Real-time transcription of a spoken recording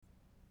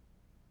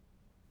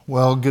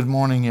Well, good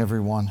morning,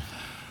 everyone.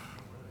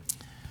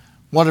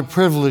 What a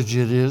privilege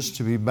it is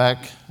to be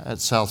back at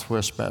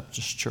Southwest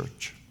Baptist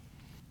Church.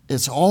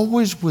 It's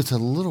always with a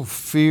little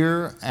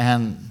fear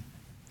and,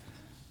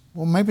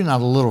 well, maybe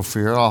not a little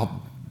fear,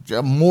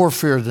 more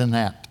fear than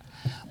that.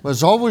 But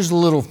it's always a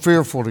little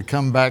fearful to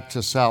come back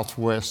to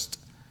Southwest.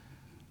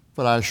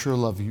 But I sure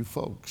love you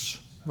folks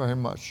very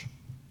much.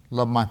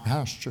 Love my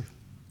pastor.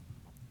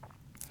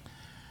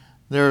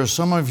 There are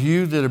some of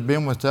you that have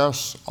been with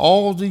us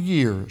all the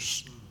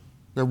years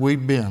that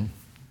we've been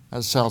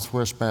at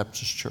Southwest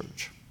Baptist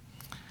Church.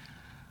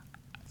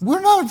 We're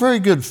not a very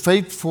good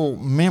faithful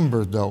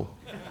member, though.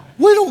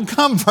 We don't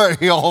come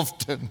very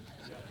often.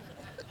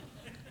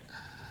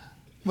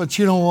 But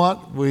you know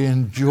what? We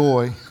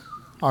enjoy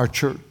our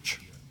church.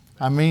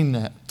 I mean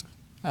that.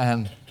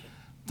 And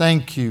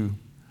thank you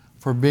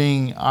for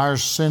being our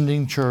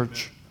sending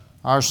church,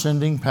 our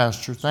sending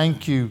pastor.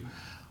 Thank you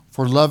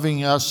for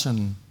loving us.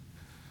 And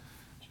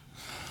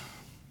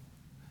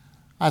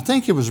I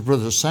think it was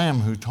Brother Sam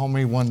who told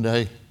me one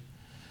day,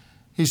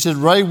 he said,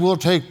 Ray, we'll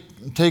take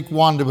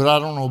Wanda, but I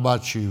don't know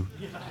about you.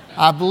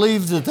 I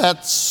believe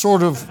that's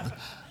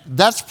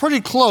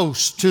pretty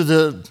close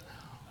to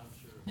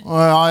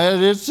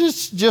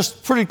it's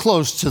just pretty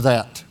close to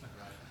that.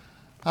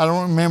 I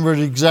don't remember it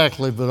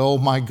exactly, but oh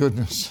my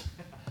goodness.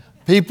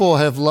 People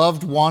have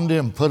loved Wanda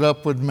and put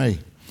up with me.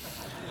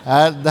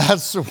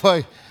 That's the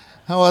way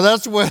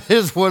it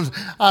is with,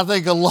 I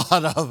think, a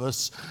lot of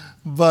us,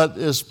 but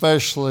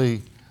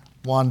especially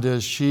Wanda.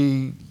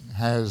 She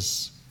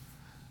has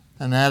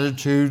an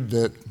attitude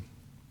that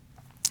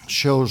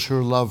shows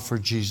her love for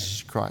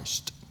Jesus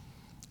Christ.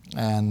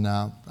 And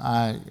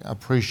I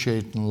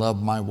appreciate and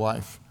love my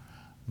wife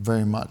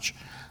very much.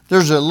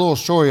 There's a little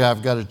story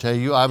I've got to tell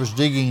you. I was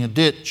digging a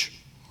ditch,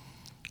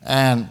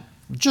 and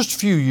just a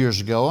few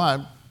years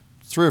ago,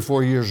 3 or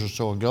 4 years or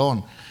so ago,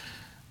 and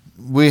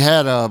we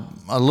had a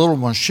little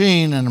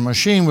machine, and the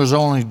machine was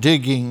only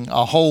digging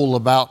a hole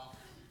about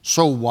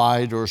so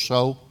wide or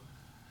so.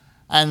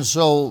 And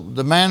so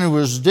the man who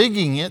was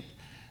digging it,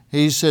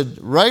 he said,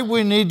 Ray,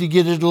 we need to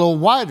get it a little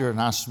wider. And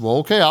I said, well,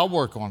 okay, I'll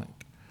work on it.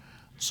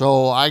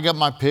 So I got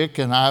my pick,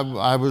 and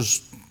I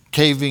was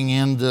caving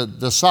in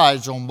the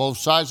sides on both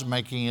sides,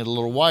 making it a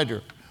little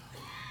wider.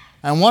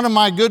 And one of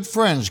my good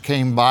friends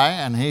came by,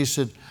 and he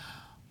said,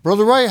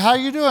 Brother Ray, how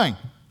you doing?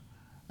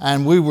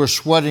 And we were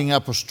sweating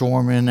up a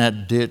storm in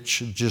that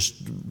ditch, just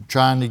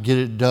trying to get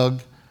it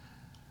dug.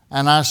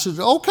 And I said,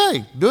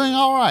 okay, doing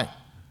all right.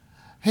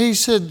 He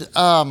said,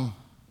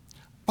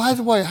 by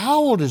the way, how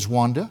old is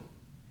Wanda?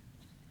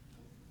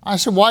 I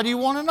said, why do you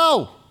want to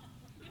know?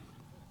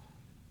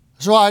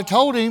 So I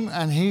told him,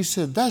 and he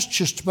said, that's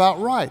just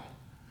about right.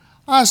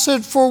 I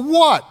said, for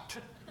what?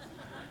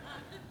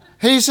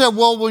 He said,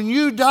 well, when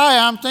you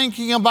die, I'm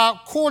thinking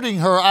about courting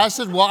her. I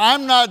said, well,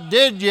 I'm not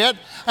dead yet,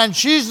 and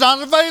she's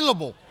not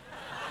available.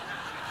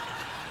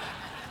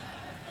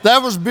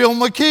 That was Bill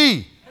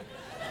McKee.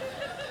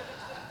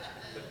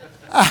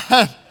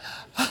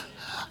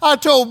 I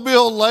told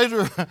Bill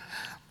later,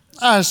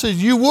 I said,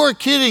 you were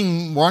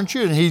kidding, weren't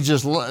you? And he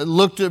just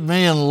looked at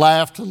me and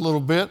laughed a little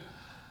bit.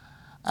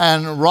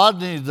 And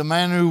Rodney, the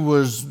man who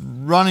was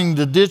running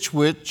the ditch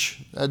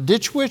witch, I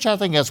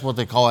think that's what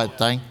they call that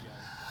thing.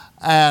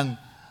 And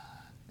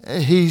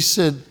he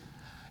said,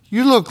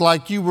 you look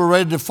like you were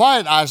ready to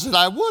fight. I said,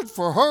 I would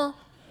for her.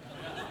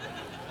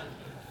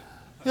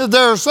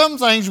 There are some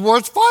things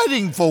worth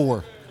fighting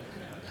for.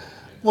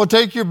 Well,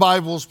 take your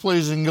Bibles,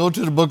 please, and go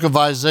to the book of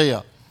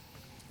Isaiah,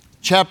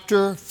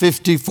 chapter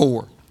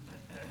 54.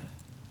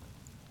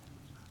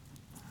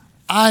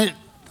 I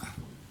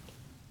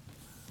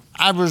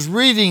was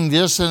reading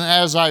this, and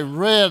as I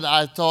read,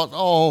 I thought,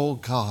 oh,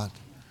 God,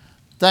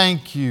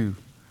 thank you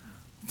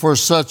for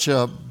such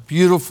a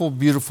beautiful,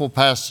 beautiful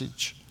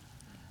passage.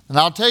 And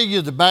I'll tell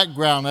you the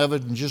background of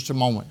it in just a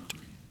moment.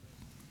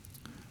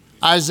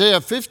 Isaiah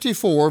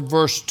 54,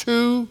 verse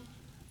 2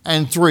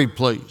 and 3,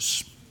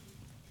 please.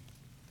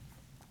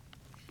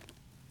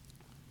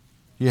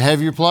 You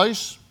have your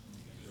place?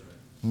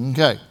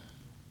 Okay.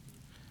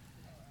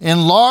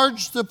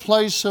 Enlarge the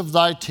place of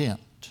thy tent,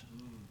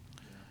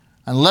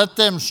 and let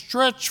them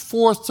stretch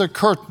forth the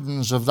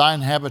curtains of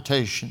thine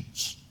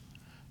habitations.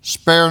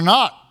 Spare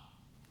not.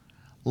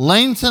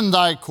 Lengthen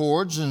thy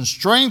cords and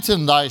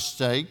strengthen thy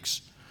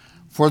stakes,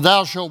 for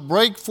thou shalt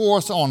break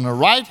forth on the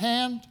right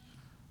hand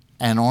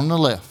and on the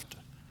left.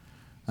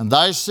 And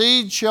thy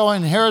seed shall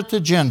inherit the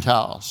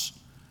Gentiles,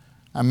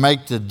 and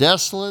make the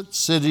desolate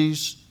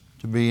cities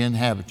to be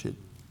inhabited.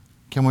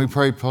 Can we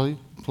pray,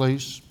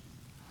 please?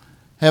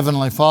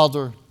 Heavenly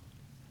Father,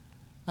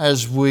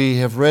 as we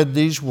have read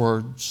these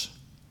words,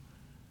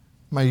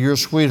 may your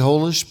sweet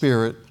Holy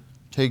Spirit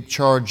take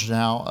charge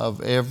now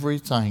of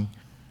everything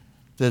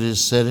that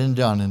is said and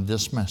done in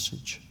this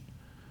message.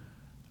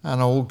 And,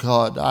 oh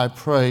God, I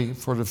pray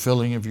for the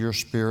filling of your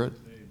Spirit.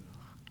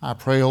 I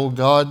pray, oh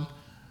God,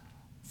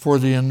 for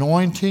the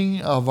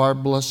anointing of our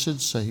blessed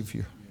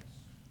Savior.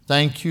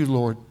 Thank you,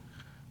 Lord.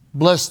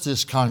 Bless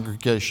this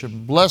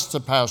congregation. Bless the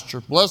pastor.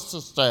 Bless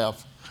the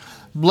staff.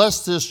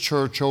 Bless this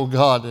church, oh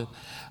God,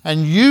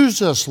 and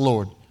use us,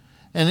 Lord,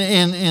 and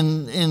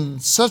in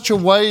such a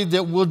way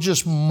that we'll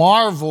just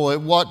marvel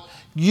at what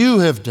you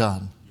have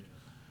done.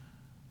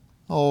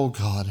 Oh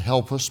God,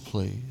 help us,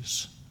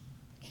 please.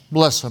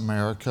 Bless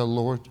America,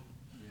 Lord.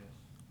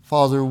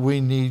 Father,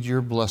 we need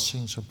your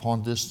blessings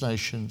upon this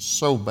nation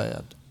so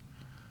bad.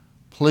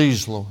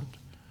 Please, Lord,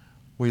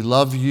 we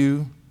love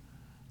you.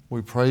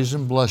 We praise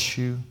and bless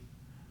you.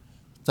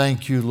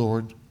 Thank you,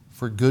 Lord,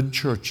 for good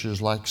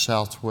churches like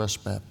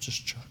Southwest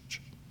Baptist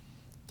Church.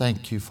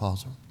 Thank you,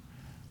 Father.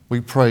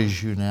 We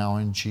praise you now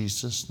in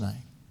Jesus'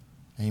 name.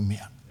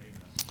 Amen.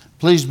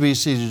 Please be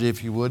seated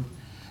if you would.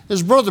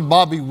 Is Brother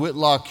Bobby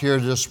Whitlock here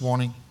this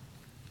morning?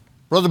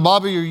 Brother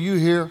Bobby, are you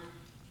here?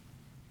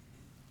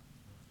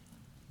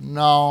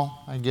 No,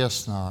 I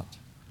guess not.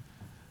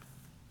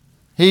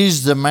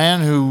 He's the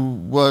man who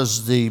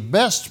was the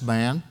best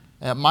man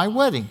at my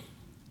wedding,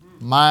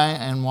 my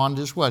and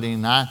Wanda's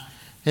wedding. I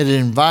had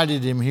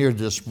invited him here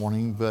this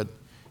morning, but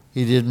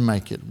he didn't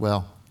make it.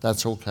 Well,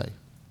 that's okay.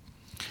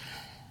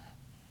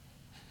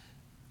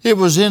 It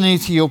was in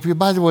Ethiopia.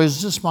 By the way,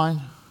 is this mine?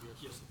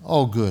 Yes.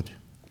 Oh, good.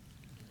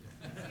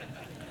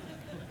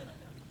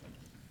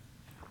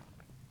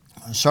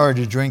 I'm sorry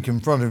to drink in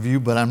front of you,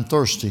 but I'm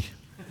thirsty.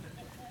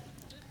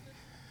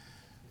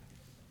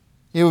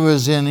 It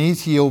was in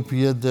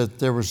Ethiopia that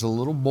there was a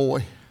little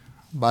boy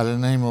by the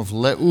name of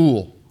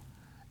Leul,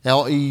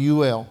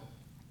 L-E-U-L.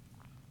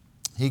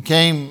 He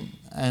came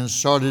and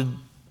started,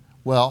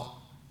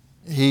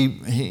 he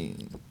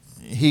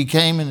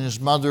came and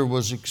his mother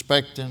was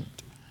expectant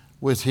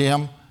with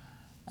him,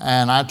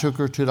 and I took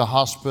her to the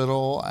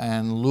hospital,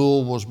 and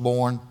Leul was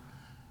born,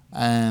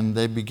 and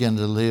they began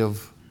to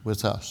live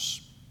with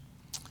us.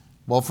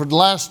 Well, for the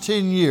last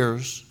 10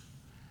 years,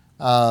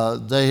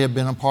 they have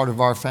been a part of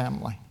our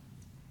family.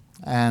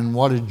 And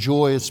what a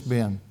joy it's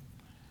been.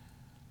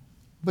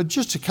 But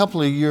just a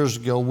couple of years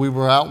ago, we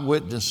were out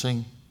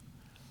witnessing,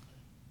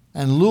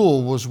 and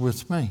Leul was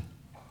with me.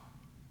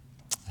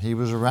 He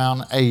was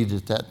around 8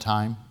 at that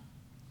time.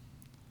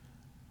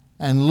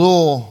 And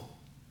Leul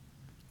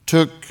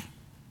took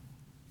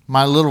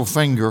my little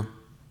finger,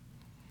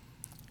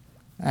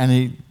 and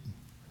he,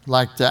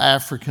 like the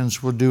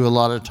Africans would do a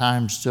lot of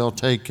times, still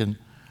take and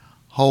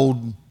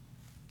hold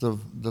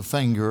the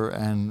finger,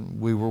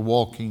 and we were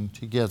walking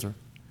together.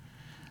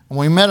 And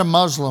we met a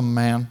Muslim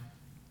man,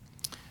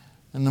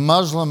 and the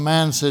Muslim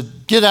man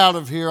said, "Get out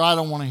of here, I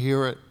don't want to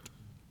hear it."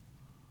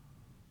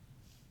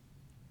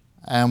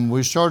 And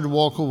we started to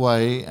walk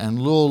away, and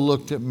Leul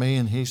looked at me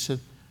and he said,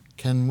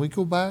 "Can we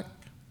go back?"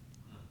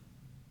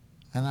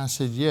 And I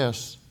said,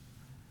 "Yes."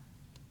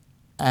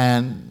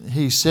 And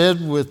he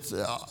said with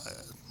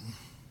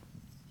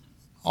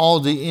all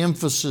the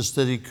emphasis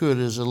that he could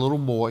as a little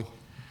boy,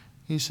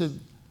 he said,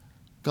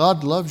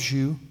 "God loves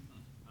you."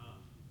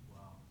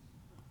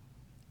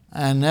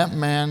 And that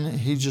man,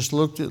 he just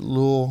looked at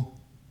Leul,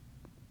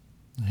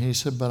 and he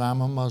said, "But I'm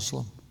a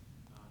Muslim."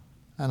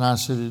 And I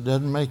said, "It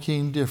doesn't make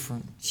any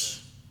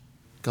difference.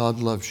 God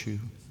loves you."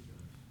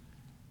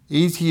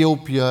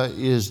 Ethiopia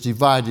is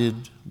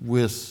divided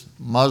with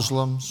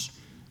Muslims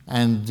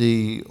and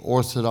the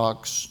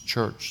Orthodox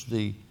Church,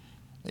 the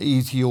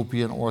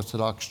Ethiopian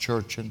Orthodox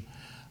Church, and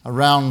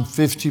around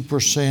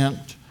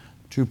 50%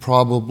 to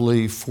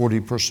probably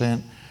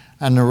 40%,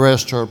 and the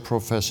rest are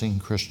professing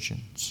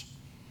Christians.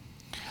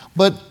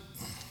 But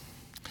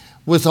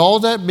with all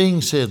that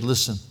being said,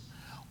 listen,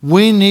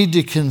 we need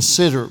to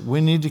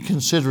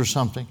consider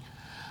something.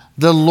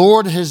 The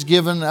Lord has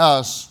given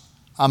us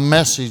a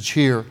message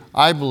here,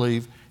 I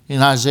believe,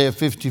 in Isaiah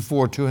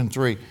 54, 2 and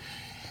 3.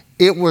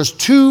 It was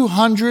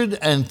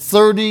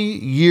 230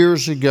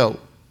 years ago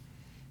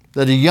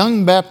that a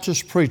young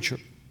Baptist preacher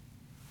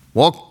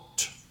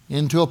walked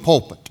into a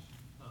pulpit.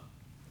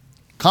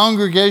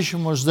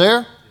 Congregation was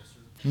there.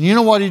 And you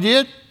know what he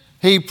did?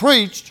 He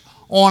preached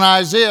on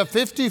Isaiah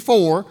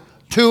 54,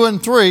 2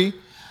 and 3,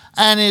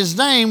 and his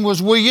name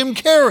was William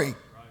Carey.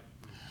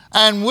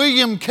 And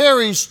William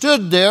Carey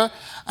stood there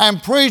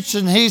and preached,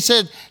 and he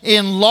said,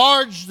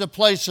 "Enlarge the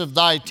place of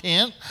thy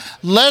tent,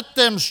 let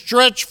them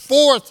stretch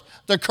forth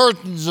the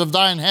curtains of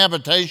thine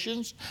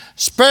habitations,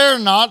 spare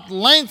not,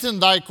 lengthen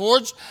thy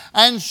cords,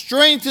 and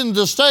strengthen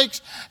the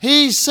stakes."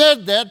 He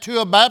said that to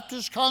a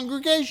Baptist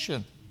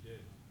congregation.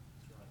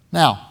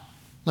 Now,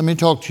 let me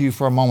talk to you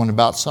for a moment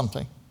about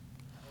something.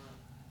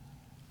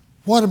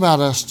 What about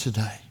us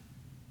today?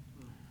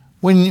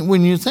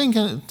 When you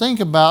think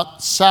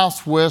about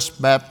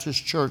Southwest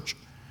Baptist Church,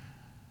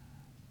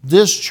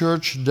 this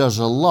church does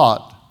a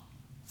lot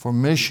for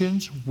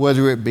missions,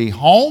 whether it be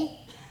home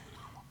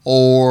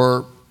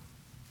or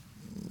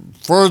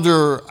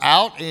further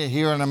out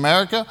here in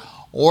America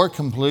or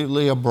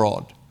completely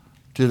abroad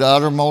to the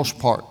uttermost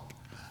part.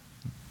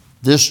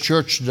 This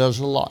church does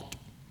a lot.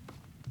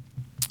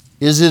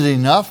 Is it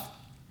enough?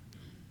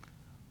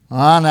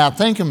 Now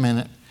think a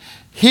minute.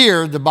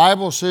 Here, the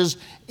Bible says,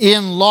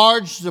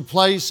 "Enlarge the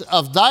place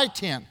of thy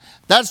tent."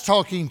 That's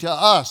talking to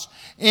us.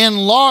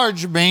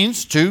 Enlarge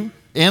means to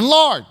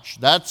enlarge.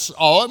 That's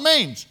all it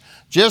means.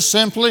 Just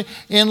simply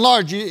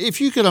enlarge. If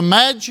you could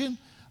imagine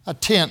a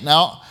tent.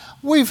 Now,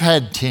 we've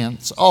had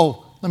tents.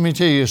 Oh, let me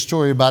tell you a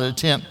story about a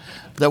tent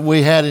that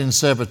we had in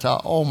Sebata.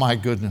 Oh, my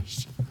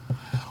goodness.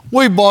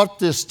 We bought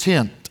this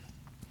tent,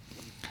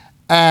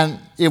 and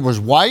it was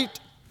white,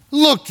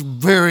 looked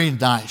very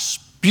nice,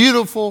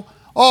 beautiful.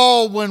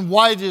 Oh, when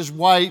white is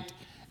white,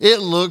 it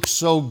looks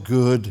so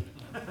good.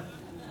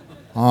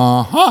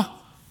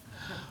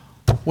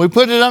 We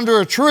put it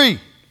under a tree.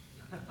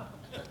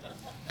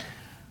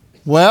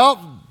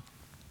 Well,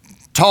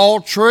 tall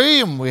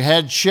tree, and we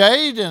had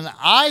shade, and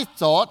I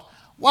thought,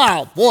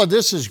 wow, boy,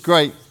 this is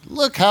great.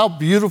 Look how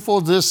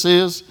beautiful this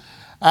is.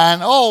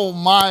 And oh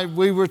my,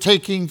 we were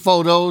taking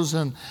photos,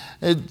 and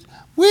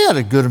we had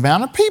a good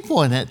amount of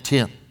people in that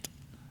tent.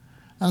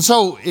 And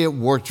so it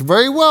worked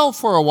very well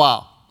for a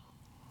while.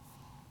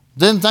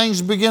 Then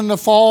things began to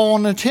fall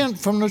on the tent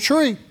from the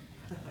tree.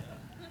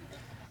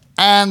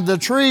 And the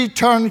tree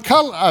turned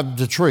color,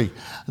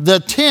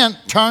 the tent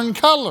turned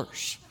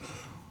colors.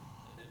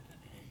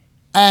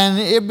 And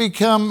it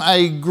became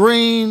a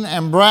green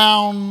and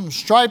brown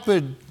striped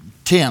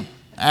tent.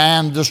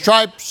 And the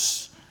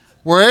stripes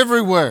were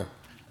everywhere.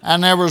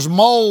 And there was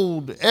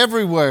mold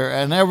everywhere.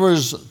 And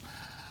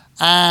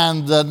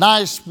the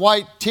nice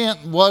white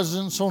tent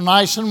wasn't so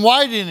nice and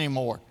white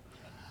anymore.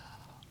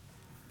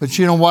 But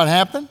you know what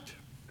happened?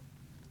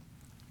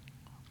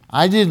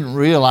 I didn't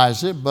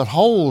realize it, but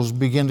holes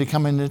began to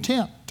come in the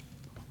tent.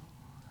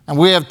 And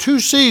we have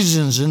 2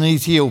 seasons in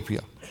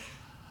Ethiopia.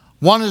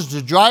 One is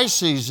the dry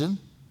season,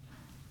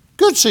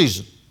 good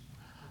season.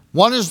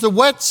 One is the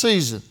wet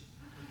season.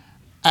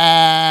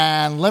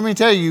 And let me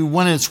tell you,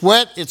 when it's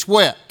wet, it's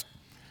wet.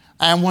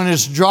 And when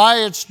it's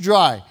dry, it's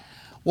dry.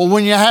 Well,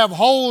 when you have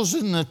holes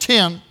in the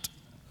tent,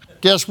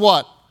 guess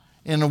what?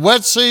 In the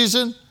wet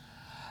season,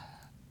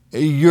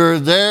 you're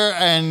there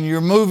and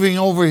you're moving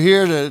over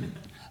here to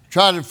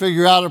try to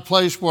figure out a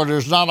place where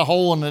there's not a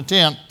hole in the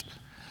tent.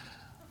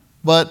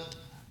 But,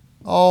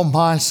 oh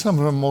my, some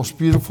of the most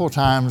beautiful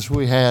times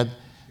we had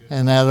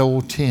in that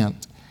old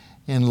tent.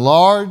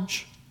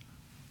 Enlarge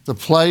the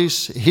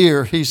place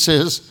here, he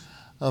says,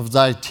 of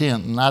thy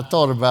tent. And I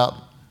thought about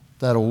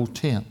that old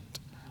tent.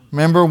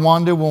 Remember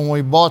one day when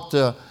we bought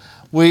it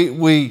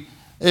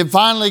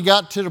finally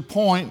got to the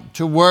point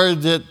to where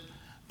that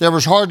there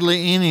was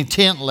hardly any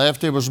tent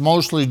left. It was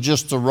mostly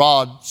just the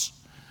rods.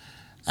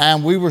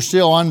 And we were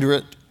still under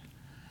it.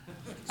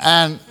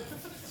 And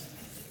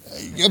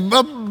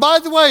by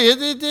the way,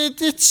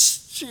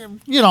 it's,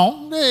 you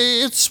know,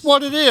 it's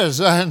what it is.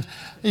 And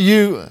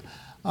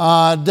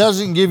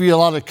doesn't give you a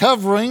lot of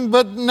covering,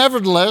 but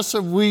nevertheless,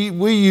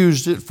 we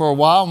used it for a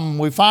while, and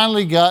we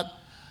finally got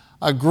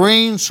a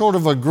green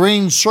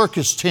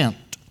circus tent.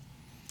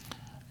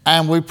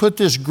 And we put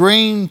this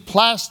green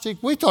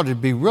plastic, we thought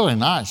it'd be really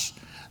nice,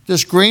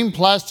 this green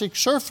plastic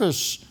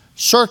circus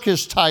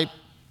type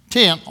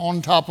tent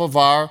on top of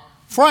our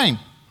frame.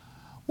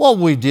 Well,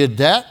 we did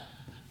that.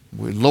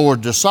 We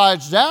lowered the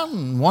sides down,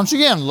 and once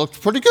again,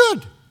 looked pretty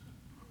good.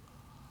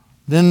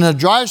 Then the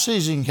dry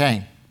season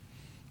came,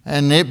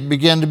 and it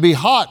began to be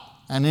hot.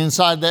 And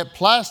inside that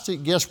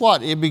plastic, guess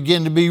what? It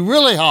began to be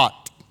really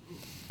hot.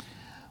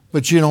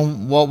 But you know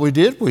what we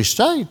did? We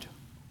stayed.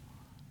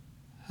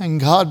 And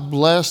God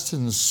blessed,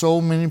 and so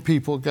many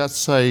people got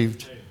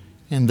saved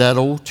in that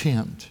old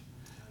tent.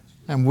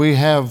 And we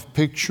have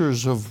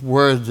pictures of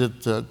where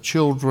the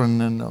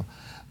children and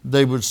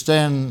they would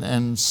stand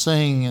and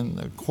sing, and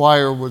the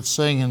choir would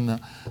sing, and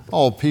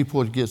people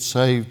would get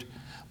saved.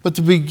 But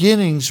the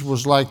beginnings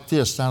was like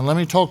this. Now let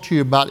me talk to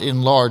you about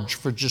enlarge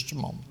for just a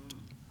moment.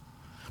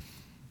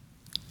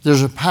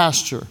 There's a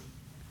pastor.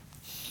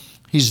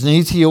 He's an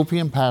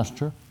Ethiopian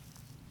pastor,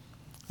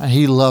 and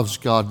he loves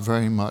God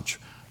very much.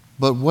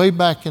 But way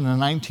back in the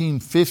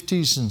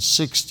 1950s and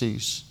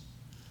 60s,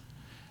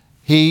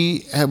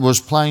 he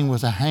was playing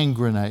with a hand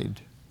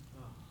grenade,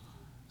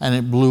 and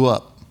it blew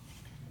up.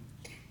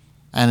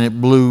 And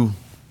it blew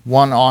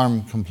one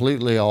arm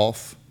completely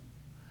off.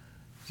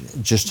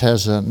 It just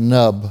has a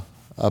nub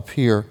up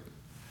here.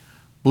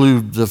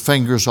 Blew the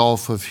fingers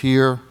off of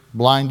here,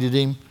 blinded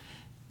him.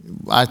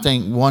 I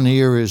think one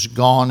ear is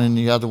gone and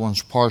the other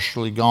one's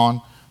partially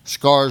gone.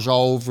 Scars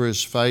all over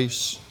his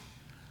face.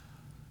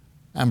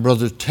 And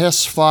Brother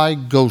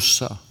Tesfaye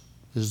Gosa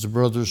is the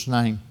brother's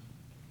name.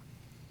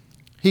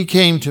 He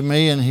came to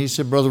me and he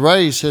said, Brother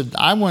Ray, he said,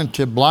 I went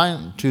to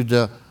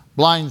the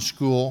blind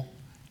school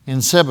in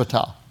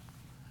Sebata.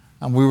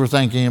 And we were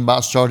thinking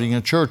about starting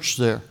a church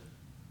there.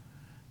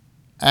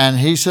 And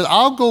he said,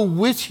 I'll go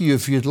with you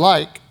if you'd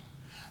like.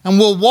 And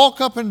we'll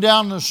walk up and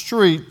down the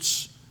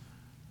streets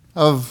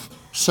of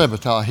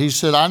Sebata. He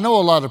said, I know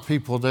a lot of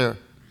people there.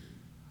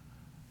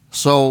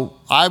 So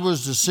I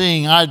was the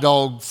seeing eye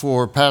dog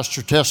for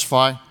Pastor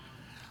Tesfaye.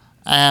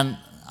 And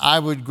I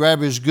would grab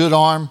his good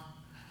arm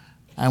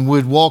and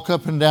we'd walk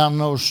up and down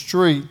those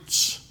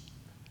streets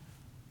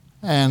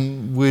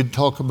and we'd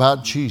talk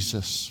about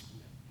Jesus.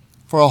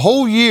 For a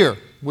whole year,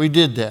 we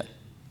did that.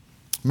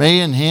 Me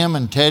and him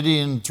and Teddy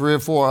and 3 or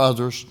 4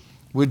 others.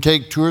 We'd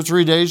take 2 or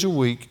 3 days a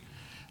week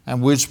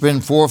And we'd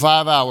spend 4 or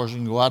 5 hours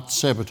and go out to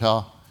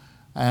Sabata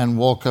and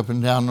walk up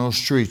and down those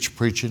streets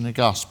preaching the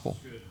gospel.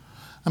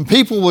 And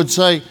people would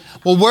say,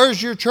 well,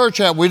 where's your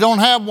church at? We don't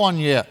have one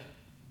yet.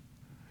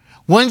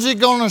 When's it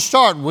going to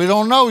start? We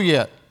don't know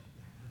yet.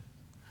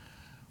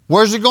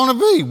 Where's it going to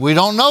be? We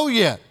don't know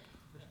yet.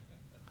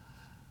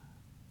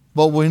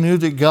 But we knew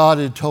that God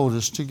had told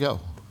us to go.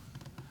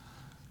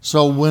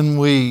 So when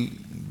we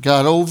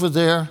got over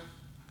there,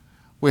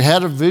 we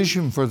had a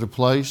vision for the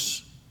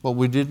place, but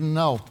we didn't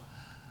know.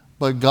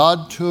 But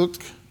God took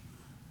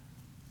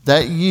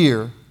that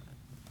year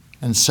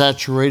and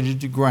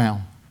saturated the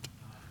ground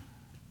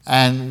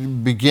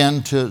and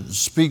began to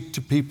speak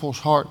to people's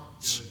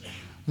hearts.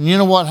 And you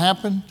know what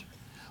happened?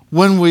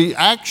 When we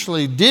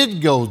actually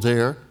did go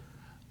there,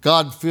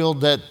 God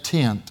filled that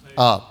tent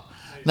up.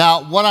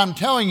 Now, what I'm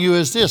telling you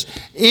is this: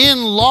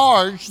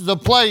 enlarge the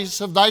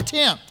place of thy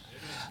tent.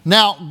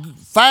 Now,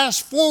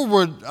 fast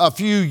forward a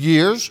few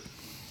years,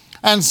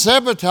 and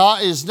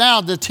Sabata is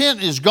now, the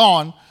tent is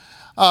gone,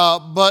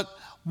 but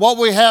what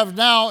we have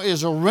now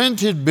is a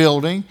rented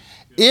building.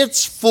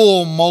 It's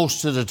full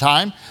most of the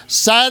time.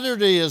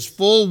 Saturday is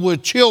full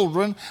with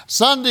children.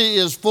 Sunday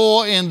is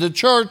full in the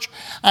church.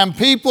 And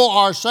people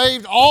are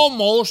saved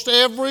almost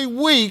every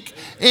week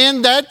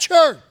in that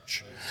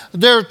church.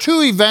 There are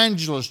 2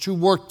 evangelists who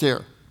work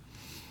there.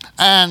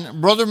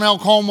 And Brother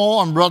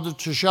Melcomo and Brother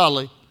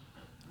Tashali.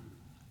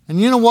 And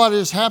you know what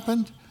has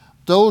happened?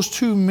 Those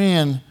 2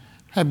 men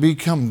have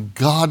become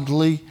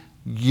godly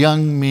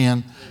young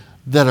men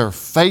that are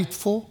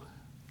faithful,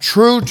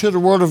 true to the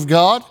Word of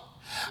God.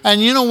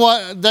 And you know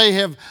what? They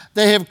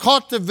have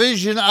caught the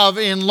vision of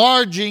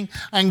enlarging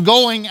and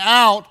going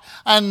out.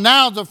 And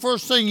now the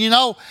first thing you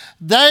know,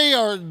 they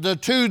are the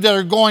 2 that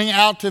are going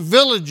out to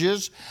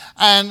villages,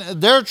 and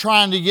they're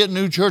trying to get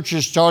new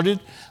churches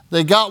started.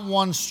 They got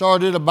one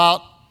started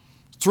about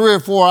 3 or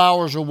 4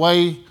 hours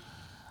away.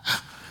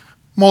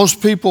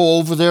 Most people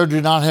over there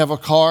do not have a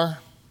car,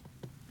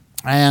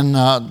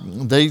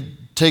 and they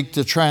take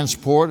the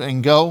transport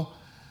and go.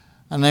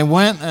 And they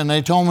went and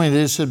they told me,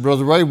 they said,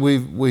 Brother Ray,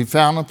 we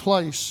found a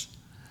place.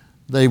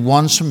 They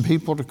won some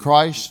people to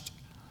Christ.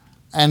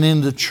 And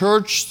in the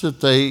church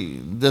that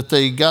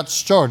they got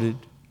started,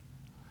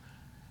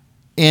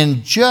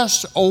 in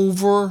just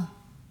over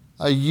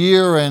a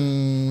year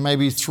and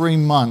maybe 3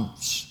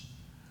 months,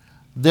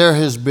 there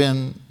has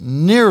been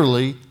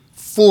nearly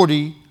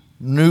 40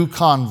 new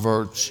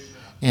converts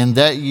in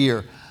that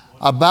year.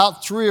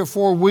 About 3 or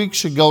 4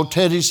 weeks ago,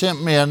 Teddy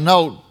sent me a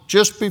note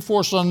just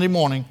before Sunday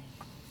morning.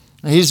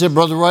 He said,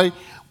 Brother Ray,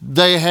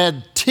 they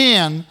had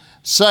 10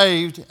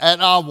 saved at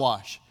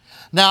Awash.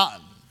 Now,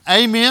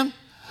 amen?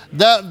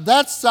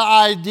 That's the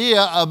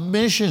idea of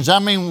missions. I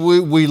mean,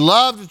 we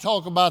love to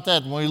talk about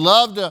that. And we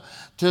love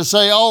to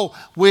say, oh,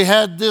 we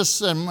had this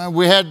and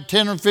we had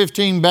 10 or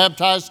 15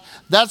 baptized.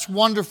 That's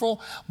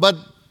wonderful. But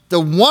the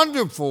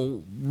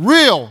wonderful,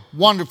 real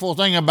wonderful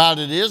thing about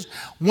it is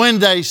when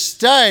they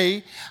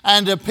stay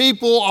and the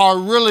people are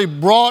really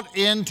brought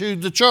into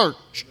the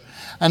church.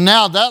 And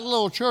now that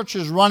little church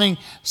is running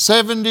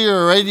 70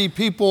 or 80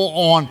 people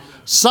on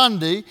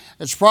Sunday.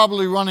 It's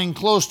probably running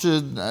close to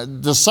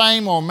the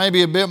same or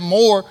maybe a bit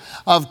more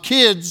of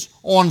kids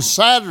on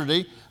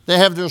Saturday. They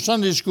have their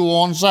Sunday school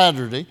on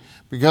Saturday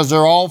because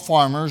they're all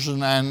farmers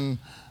and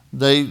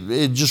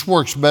it just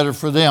works better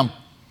for them.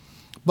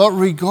 But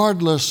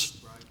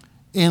regardless,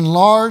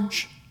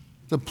 enlarge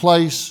the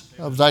place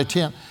of thy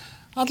tent.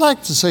 I'd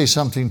like to say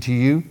something to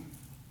you.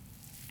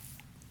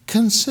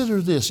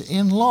 Consider this: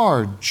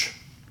 enlarge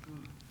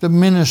the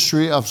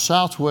ministry of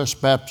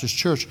Southwest Baptist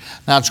Church.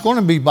 Now, it's going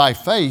to be by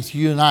faith.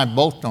 You and I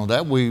both know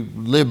that. We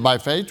live by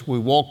faith. We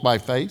walk by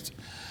faith.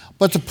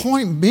 But the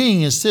point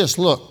being is this.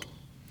 Look,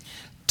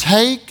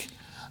 take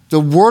the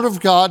Word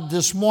of God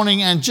this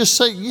morning and just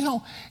say,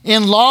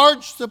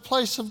 enlarge the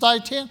place of thy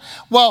tent.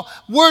 Well,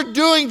 we're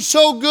doing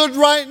so good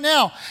right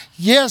now.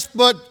 Yes,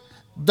 but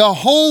the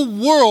whole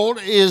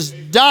world is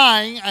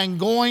dying and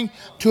going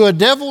to a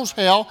devil's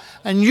hell.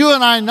 And you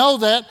and I know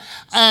that.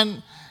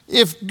 And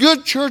if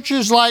good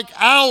churches like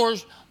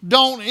ours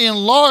don't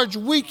enlarge,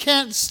 we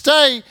can't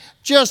stay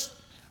just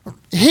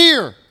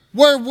here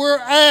where we're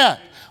at.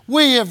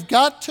 We have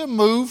got to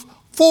move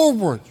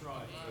forward. That's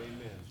right.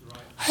 Amen.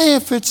 Hey,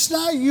 if it's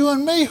not you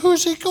and me,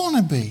 who's it going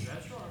to be?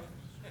 That's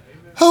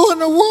right. Who in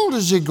the world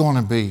is it going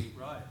to be?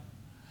 Right.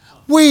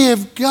 We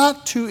have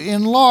got to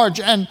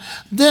enlarge. And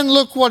then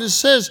look what it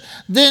says.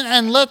 Then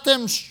and let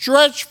them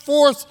stretch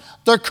forth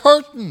the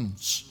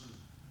curtains.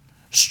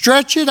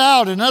 Stretch it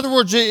out. In other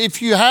words,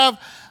 if you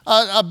have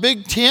a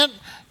big tent,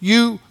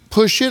 you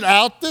push it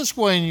out this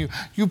way and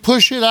you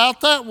push it out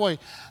that way.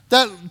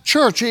 That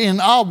church in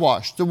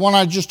Awash, the one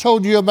I just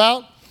told you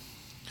about,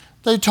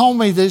 they told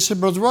me, they said,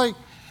 Brother Ray,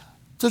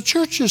 the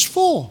church is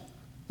full.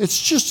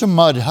 It's just a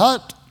mud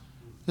hut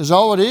is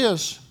all it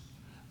is.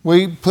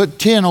 We put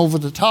tin over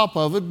the top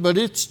of it, but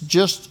it's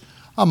just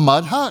a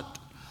mud hut.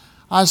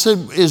 I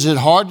said, is it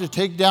hard to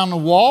take down the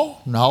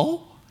wall?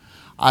 No.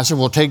 I said,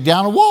 well, take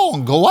down a wall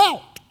and go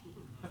out.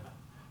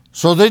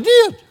 So they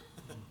did.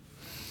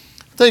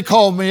 They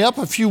called me up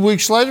a few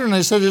weeks later and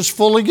they said, it's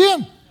full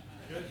again.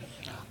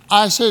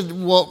 I said,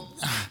 well,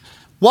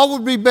 what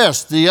would be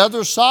best, the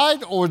other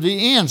side or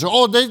the ends?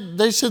 Oh,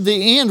 they said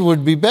the end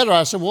would be better.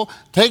 I said, well,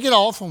 take it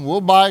off and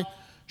we'll buy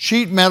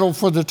sheet metal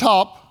for the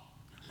top.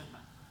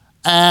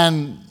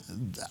 And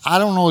I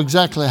don't know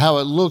exactly how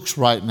it looks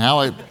right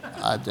now.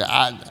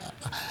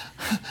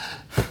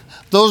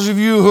 Those of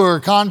you who are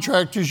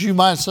contractors, you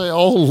might say,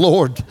 oh,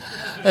 Lord,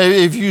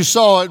 if you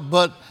saw it.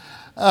 But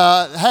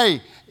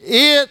hey,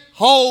 it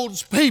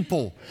holds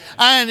people.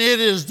 And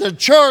it is the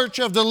church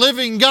of the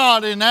living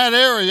God in that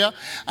area.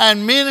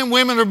 And men and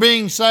women are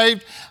being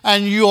saved.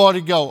 And you ought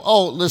to go.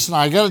 Oh, listen,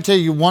 I got to tell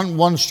you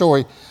one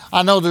story.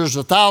 I know there's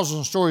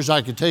 1,000 stories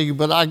I could tell you,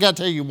 but I got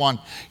to tell you one.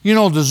 You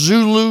know the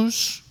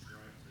Zulus?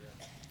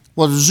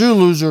 Well, the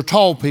Zulus are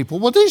tall people.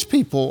 Well, these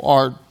people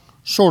are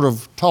sort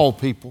of tall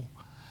people.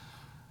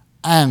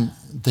 And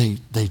they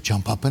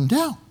jump up and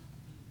down.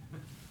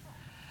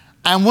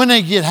 And when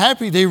they get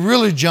happy, they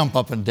really jump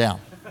up and down.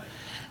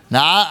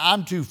 Now,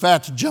 I'm too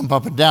fat to jump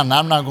up and down, and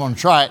I'm not going to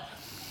try it.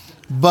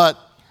 But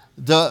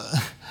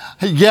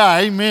yeah,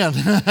 amen.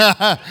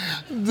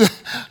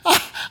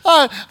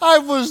 I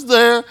was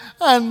there,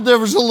 and there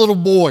was a little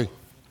boy.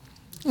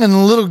 And the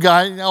little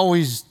guy,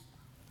 he's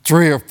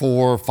 3 or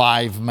 4 or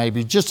 5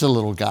 maybe, just a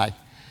little guy.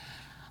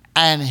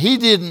 And he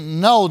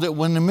didn't know that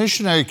when the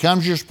missionary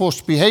comes, you're supposed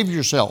to behave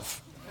yourself.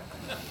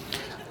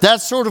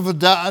 That's sort of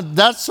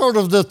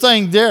the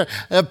thing there.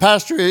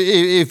 Pastor,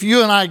 if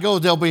you and I go,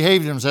 they'll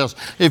behave themselves.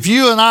 If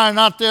you and I are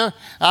not there,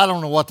 I don't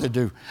know what they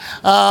do.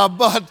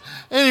 But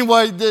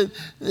anyway,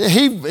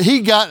 he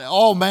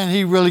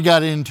really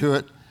got into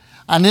it.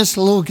 And this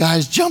little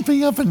guy's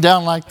jumping up and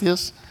down like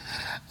this.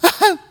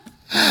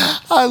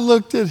 I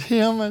looked at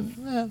him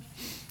and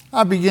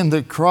I began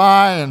to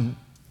cry, and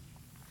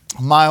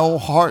my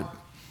old heart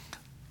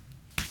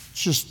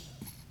just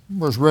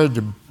was ready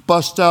to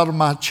bust out of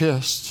my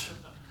chest.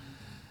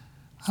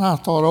 And I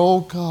thought, oh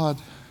God,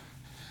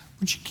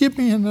 would you give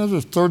me another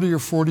 30 or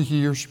 40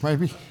 years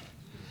maybe?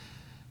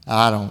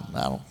 I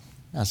don't.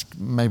 That's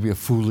maybe a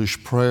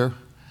foolish prayer.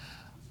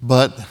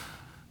 But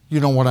you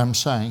know what I'm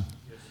saying.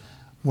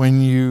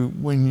 When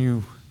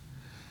you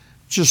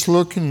just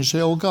look and you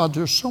say, oh God,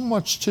 there's so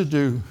much to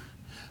do.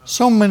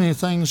 So many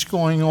things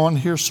going on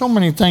here. So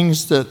many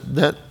things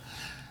that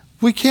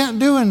we can't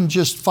do in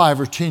just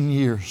 5 or 10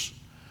 years.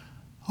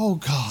 Oh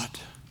God.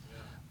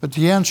 But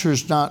the answer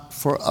is not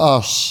for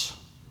us.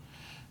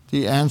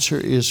 The answer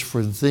is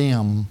for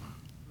them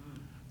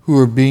who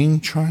are being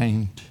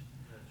trained,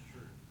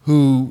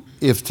 who,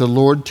 if the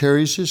Lord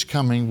tarries his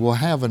coming, will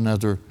have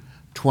another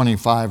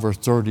 25 or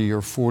 30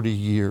 or 40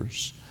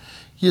 years.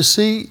 You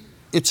see,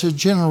 it's a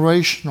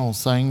generational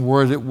thing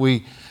where that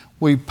we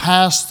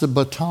pass the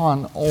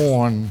baton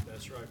on.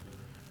 That's right.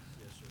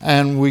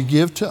 And we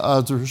give to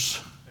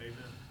others. Amen.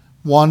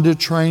 Wanda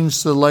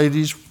trains the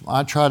ladies.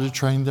 I try to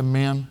train the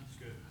men.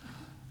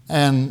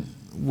 And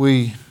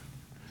we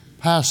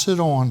pass it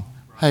on.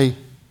 Hey,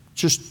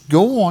 just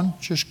go on.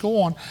 Just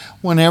go on.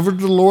 Whenever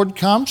the Lord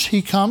comes,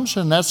 he comes,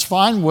 and that's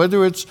fine.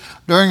 Whether it's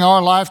during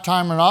our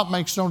lifetime or not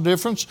makes no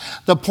difference.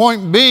 The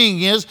point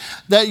being is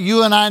that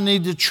you and I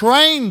need to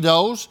train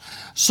those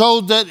so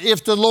that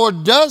if the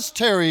Lord does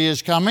tarry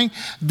his coming,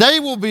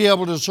 they will be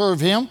able to serve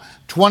him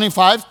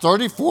 25,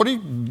 30, 40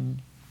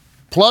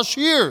 plus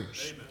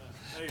years.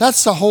 Amen.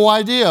 That's the whole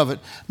idea of it.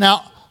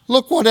 Now,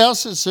 look what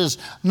else it says.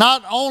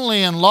 Not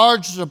only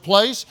enlarge the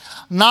place,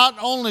 not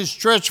only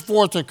stretch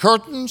forth the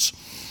curtains,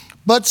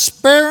 but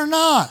spare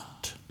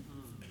not.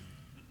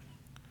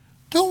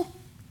 Don't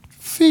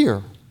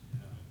fear.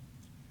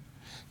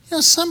 You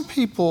know, some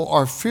people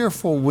are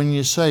fearful when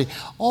you say,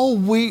 oh,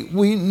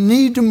 we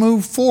need to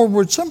move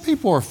forward. Some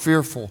people are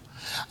fearful.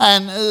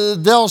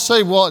 And they'll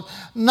say, well,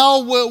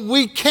 no,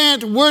 we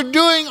can't. We're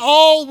doing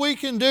all we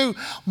can do.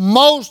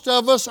 Most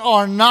of us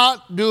are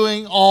not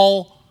doing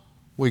all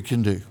we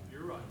can do.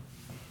 You're right.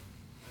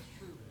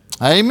 That's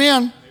true.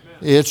 Amen.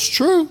 It's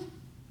true.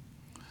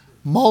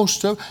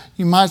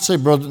 You might say,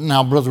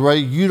 Brother Ray,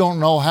 you don't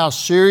know how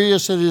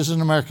serious it is in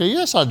America.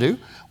 Yes, I do.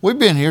 We've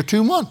been here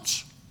 2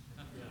 months.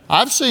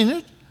 I've seen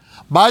it.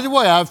 By the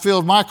way, I've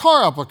filled my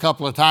car up a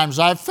couple of times.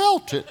 I've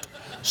felt it.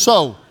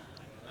 So,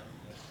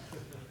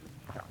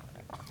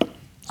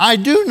 I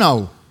do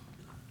know.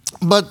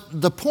 But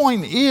the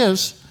point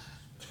is,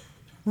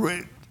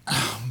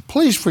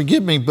 please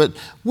forgive me, but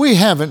we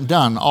haven't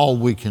done all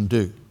we can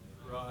do.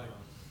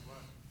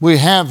 We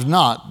have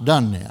not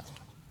done that.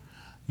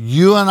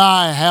 You and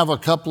I have a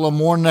couple of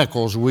more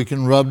nickels we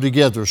can rub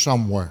together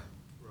somewhere.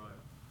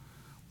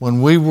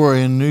 When we were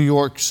in New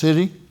York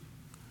City,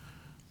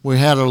 we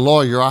had a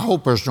lawyer. I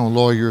hope there's no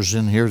lawyers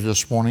in here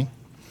this morning.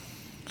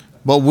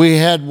 But we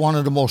had one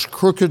of the most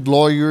crooked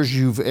lawyers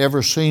you've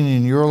ever seen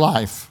in your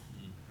life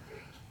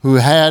who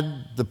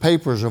had the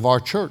papers of our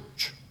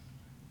church.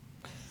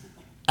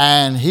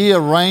 And he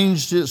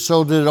arranged it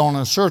so that on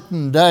a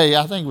certain day,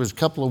 I think it was a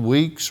couple of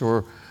weeks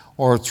or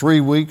 3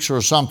 weeks or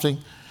something,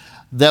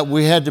 that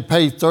we had to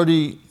pay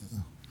 30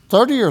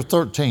 or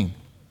 13?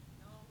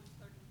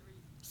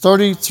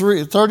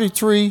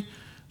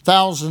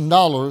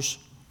 $33,000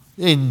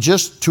 in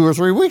just 2 or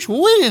 3 weeks.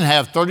 Well, we didn't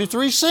have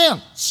 33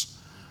 cents,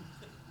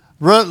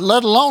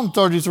 let alone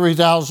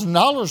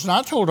 $33,000. And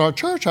I told our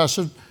church, I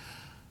said,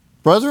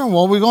 brethren,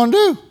 what are we going to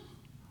do?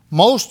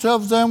 Most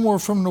of them were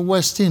from the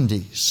West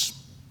Indies,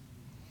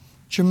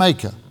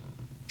 Jamaica,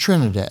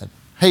 Trinidad,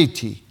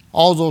 Haiti,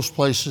 all those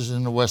places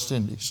in the West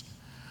Indies.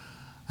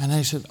 And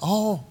they said,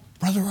 oh,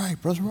 Brother Ray.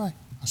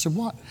 I said,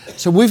 what? He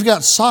said, we've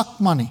got sock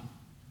money.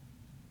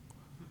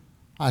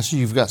 I said,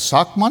 you've got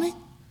sock money?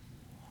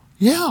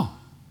 Yeah.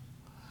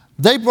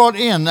 They brought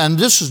in, and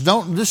this is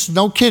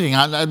no kidding.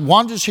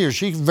 Wanda's here;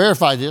 she can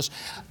verify this.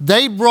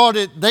 They brought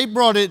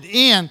it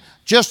in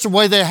just the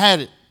way they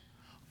had it: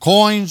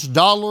 coins,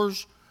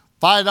 dollars,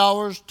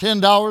 $5,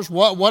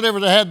 $10, whatever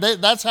they had.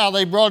 That's how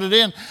they brought it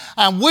in.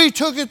 And we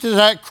took it to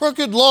that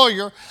crooked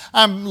lawyer,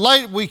 and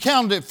we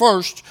counted it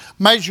first,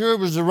 made sure it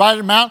was the right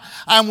amount,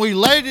 and we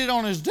laid it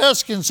on his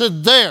desk and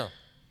said, there,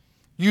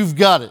 you've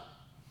got it.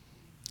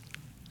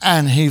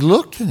 And he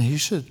looked and he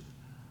said,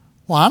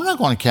 well, I'm not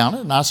going to count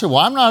it. And I said, well,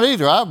 I'm not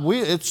either.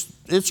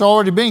 It's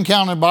already been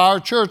counted by our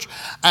church,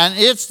 and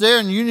it's there,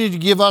 and you need to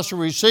give us a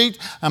receipt.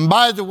 And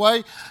by the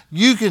way,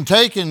 you can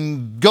take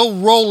and go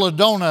roll a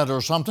donut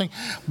or something.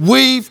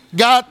 We've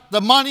got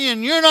the money,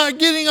 and you're not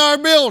getting our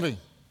building.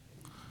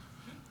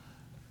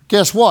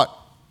 Guess what?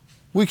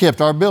 We kept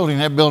our building.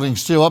 That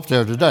building's still up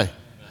there today.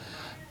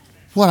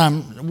 What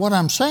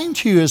I'm saying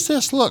to you is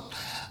this: look,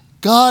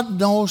 God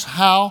knows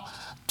how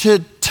to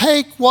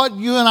take what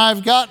you and I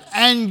have got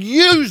and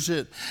use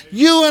it.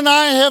 You and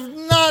I have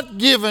not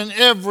given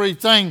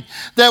everything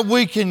that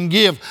we can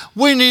give.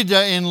 We need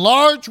to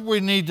enlarge. We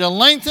need to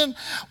lengthen.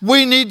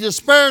 We need to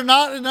spare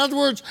not. In other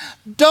words,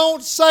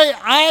 don't say,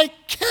 I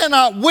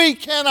cannot. We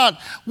cannot.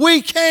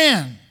 We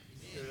can.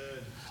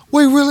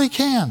 We really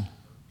can.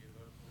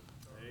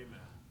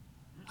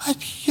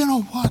 You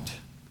know what?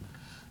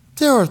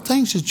 There are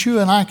things that you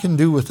and I can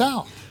do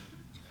without.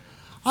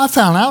 I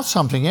found out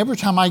something. Every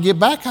time I come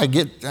back, I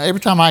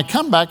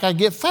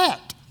get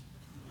fat.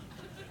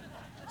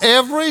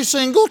 Every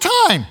single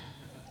time.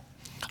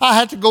 I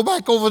had to go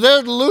back over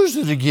there to lose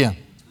it again.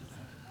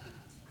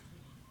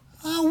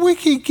 We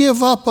could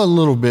give up a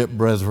little bit,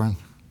 brethren.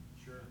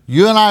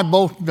 You and I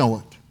both know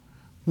it.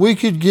 We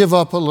could give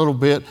up a little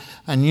bit,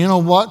 and you know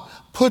what?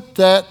 Put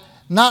that,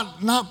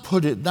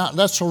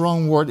 that's the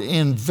wrong word,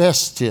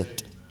 invest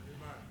it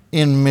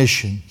in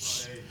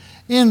missions.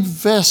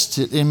 Invest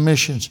it in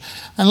missions.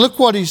 And look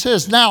what he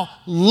says. Now,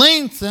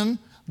 lengthen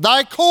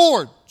thy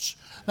cords.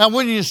 Now,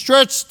 when you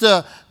stretch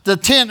the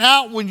tent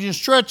out, when you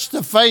stretch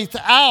the faith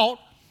out,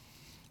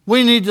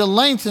 we need to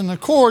lengthen the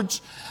cords.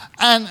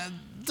 And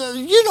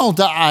you know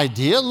the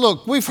idea.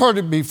 Look, we've heard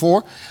it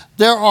before.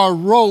 There are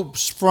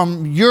ropes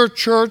from your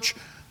church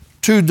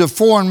to the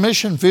foreign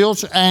mission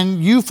fields,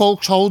 and you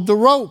folks hold the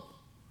rope.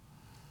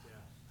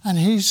 And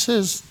he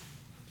says,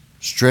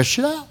 stretch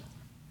it out.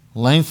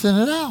 Lengthen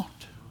it out.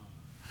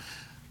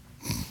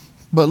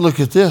 But look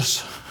at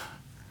this.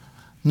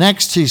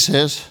 Next he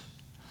says,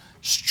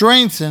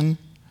 strengthen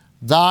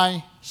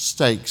thy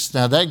stakes.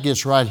 Now that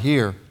gets right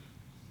here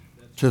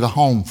to the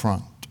home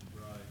front.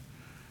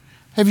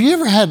 Have you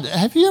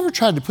ever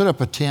tried to put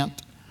up a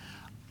tent?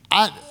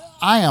 I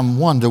am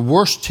one of the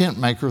worst tent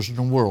makers in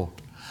the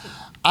world.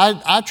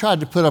 I tried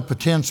to put up a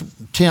tent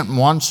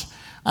once,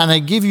 and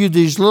they give you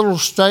these little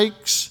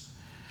stakes,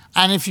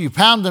 and if you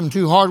pound them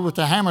too hard with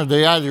the hammer,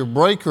 they either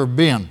break or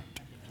bend.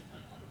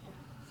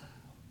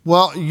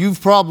 Well,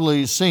 you've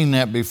probably seen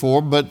that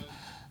before, but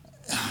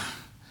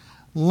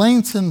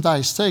lengthen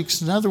thy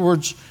stakes. In other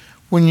words,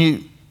 when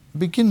you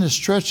begin to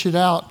stretch it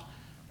out,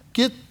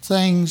 get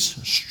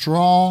things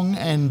strong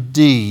and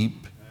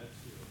deep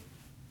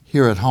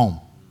here at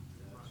home.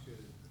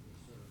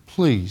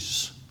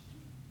 Please.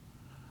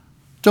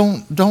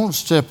 Don't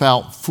step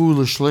out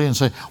foolishly and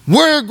say,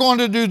 we're going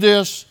to do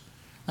this,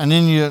 and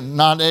then you're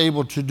not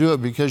able to do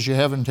it because you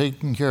haven't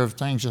taken care of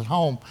things at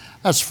home.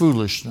 That's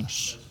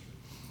foolishness.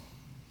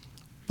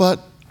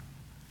 But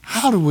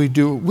how do we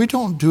do it? We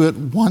don't do it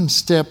one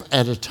step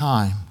at a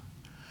time.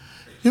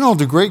 You know,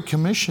 the Great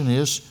Commission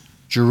is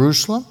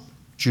Jerusalem,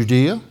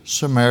 Judea,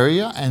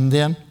 Samaria, and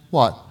then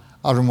what?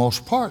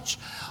 Uttermost parts.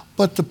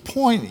 But the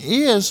point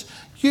is,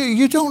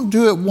 you don't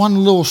do it one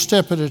little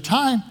step at a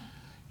time.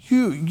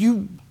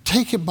 You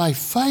take it by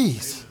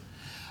faith.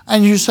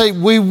 And you say,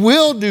 we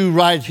will do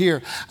right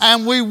here,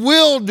 and we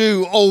will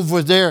do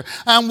over there,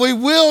 and we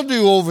will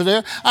do over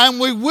there, and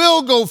we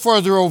will go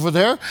further over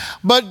there.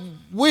 But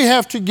we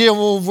have to give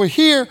over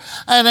here,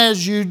 and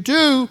as you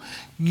do,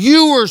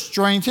 you are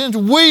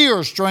strengthened, we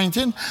are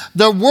strengthened,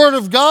 the Word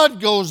of God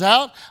goes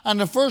out, and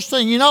the first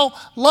thing you know,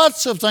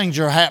 lots of things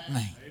are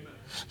happening. Amen.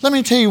 Let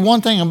me tell you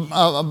one thing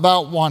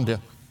about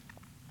Wanda.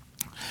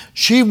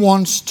 She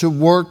wants to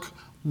work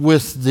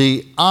with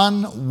the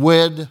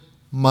unwed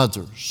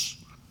mothers.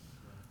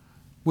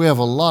 We have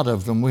a lot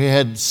of them. We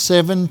had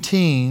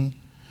 17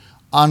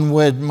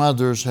 unwed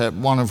mothers at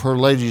one of her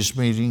ladies'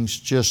 meetings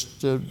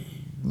just a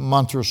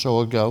month or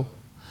so ago.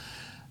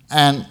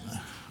 And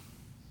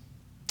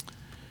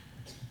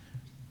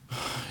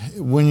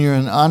when you're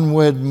an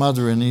unwed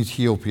mother in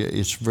Ethiopia,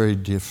 it's very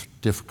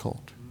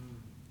difficult.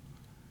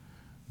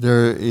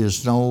 There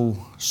is no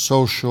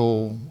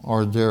social,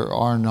 or there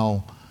are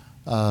no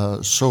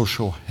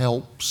social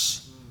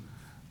helps.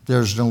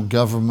 There's no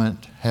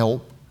government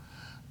help.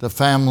 The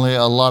family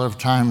a lot of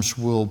times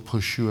will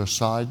push you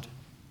aside.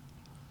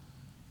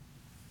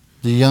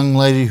 The young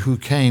lady who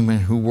came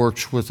and who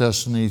works with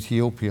us in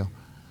Ethiopia,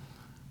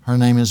 her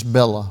name is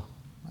Bella,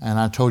 and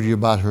I told you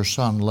about her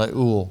son,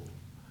 Leuel.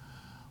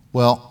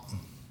 Well,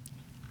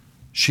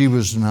 she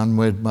was an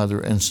unwed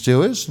mother and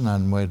still is an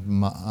unwed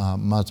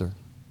mother.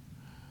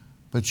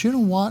 But you know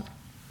what?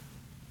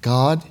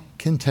 God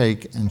can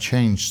take and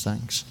change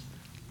things.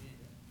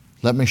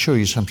 Let me show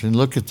you something.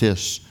 Look at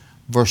this,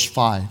 verse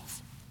 5.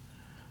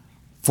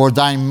 For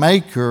thy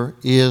maker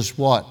is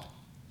what?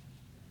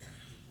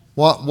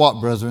 What,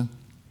 brethren?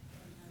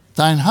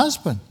 Thine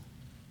husband.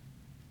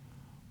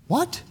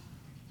 What?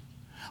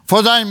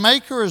 For thy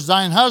maker is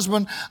thine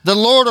husband, the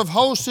Lord of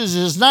hosts is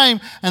his name,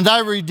 and thy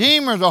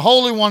Redeemer, the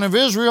Holy One of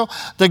Israel,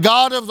 the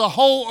God of the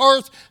whole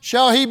earth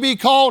shall he be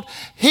called.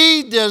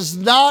 He does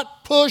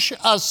not push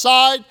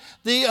aside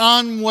the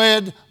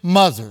unwed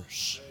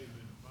mothers.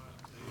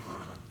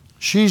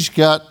 She's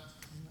got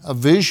a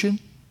vision.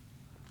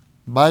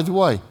 By the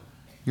way,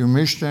 your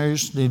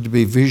missionaries need to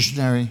be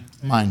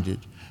visionary-minded.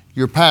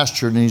 Your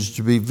pastor needs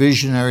to be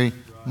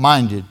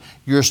visionary-minded.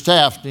 Your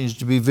staff needs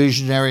to be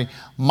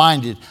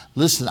visionary-minded.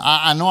 Listen,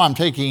 I know I'm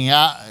taking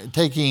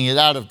it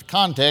out of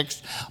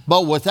context,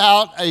 but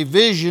without a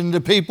vision,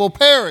 the people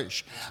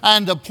perish.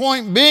 And the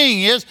point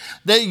being is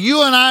that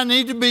you and I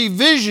need to be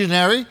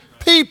visionary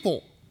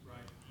people.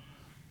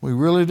 We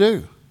really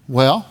do.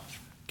 Well,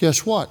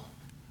 guess what?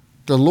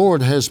 The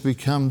Lord has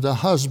become the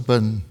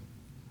husband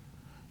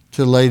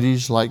to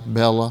ladies like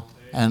Bella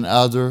and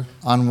other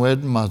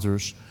unwed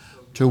mothers,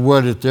 to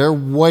where that they're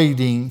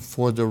waiting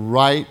for the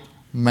right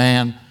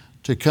man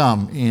to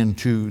come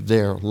into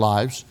their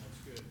lives.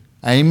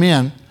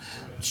 Amen.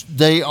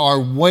 They are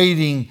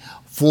waiting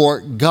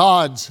for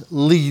God's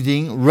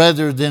leading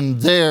rather than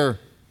their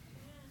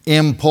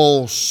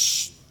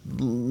impulse.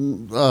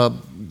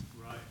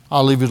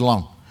 I'll leave it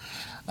alone.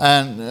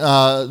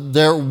 And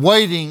they're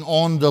waiting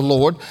on the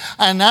Lord.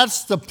 And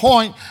that's the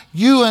point.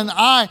 You and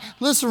I,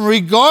 listen,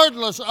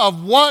 regardless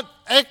of what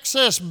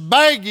excess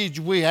baggage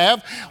we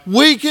have,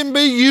 we can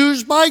be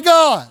used by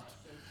God.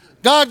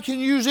 God can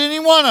use any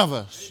one of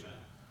us.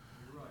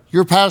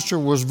 Your pastor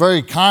was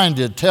very kind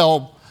to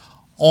tell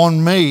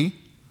on me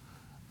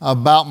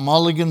about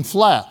Mulligan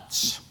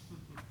Flats.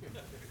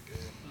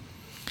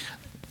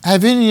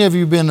 Have any of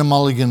you been to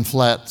Mulligan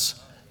Flats?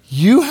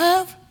 You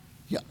have?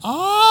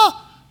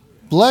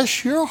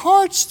 Bless your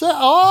hearts.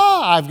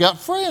 I've got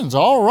friends.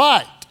 All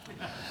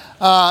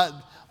right.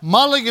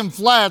 Mulligan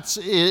Flats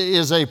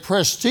is a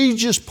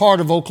prestigious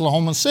part of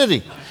Oklahoma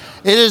City.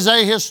 It is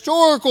a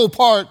historical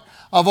part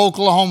of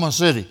Oklahoma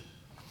City.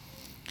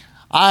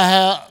 I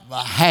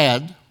have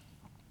had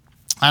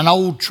an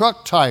old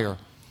truck tire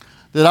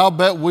that I'll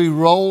bet we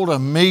rolled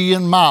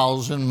 1,000,000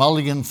 miles in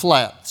Mulligan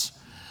Flats.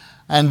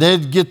 And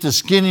they'd get the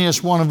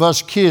skinniest one of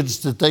us kids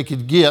that they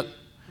could get,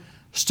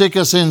 stick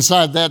us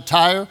inside that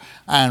tire,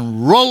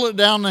 and roll it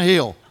down the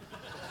hill.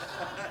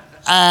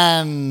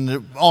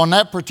 And on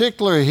that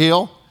particular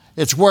hill,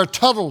 it's where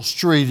Tuttle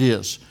Street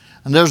is.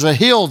 And there's a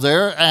hill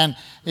there, and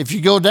if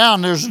you go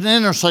down, there's an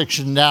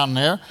intersection down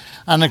there,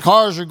 and the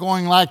cars are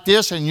going like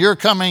this, and you're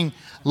coming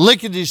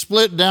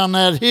lickety-split down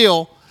that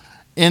hill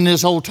in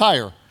this old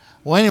tire.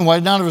 Well,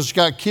 anyway, none of us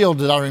got killed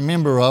that I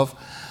remember of,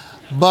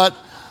 but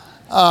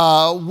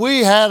we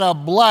had a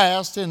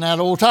blast in that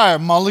old tire,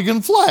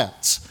 Mulligan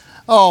Flats.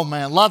 Oh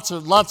man, lots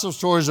of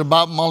stories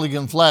about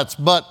Mulligan Flats,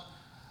 but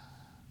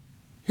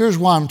here's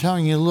why I'm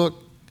telling you, look,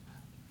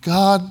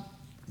 God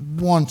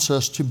wants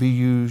us to be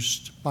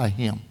used by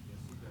Him.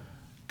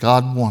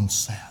 God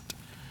wants that.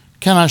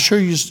 Can I show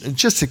you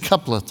just a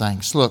couple of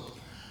things? Look,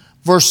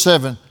 verse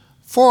 7,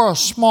 for a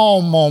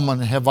small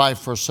moment have I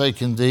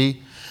forsaken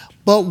thee,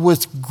 but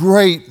with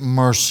great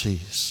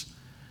mercies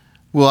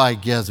will I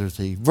gather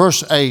thee.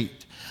 Verse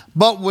 8,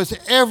 but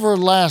with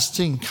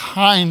everlasting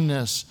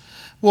kindness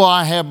will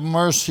I have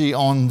mercy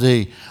on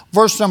thee.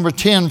 Verse number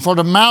 10, for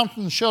the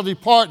mountains shall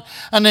depart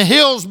and the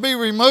hills be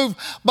removed,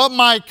 but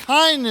my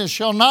kindness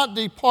shall not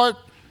depart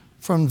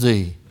from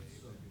thee.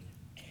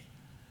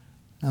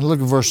 And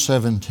look at verse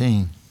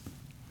 17.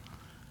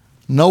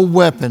 No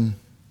weapon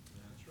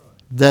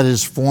that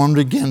is formed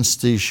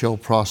against thee shall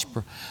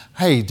prosper.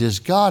 Hey, does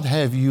God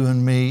have you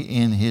and me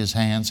in His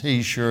hands?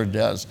 He sure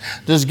does.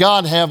 Does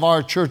God have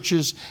our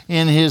churches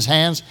in His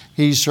hands?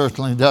 He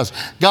certainly does.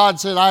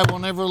 God said, I will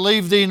never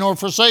leave thee nor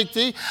forsake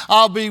thee.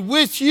 I'll be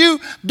with you.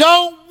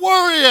 Don't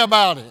worry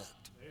about it.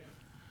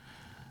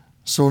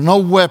 So no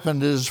weapon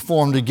that is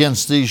formed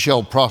against thee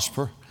shall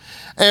prosper.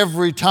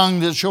 Every tongue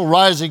that shall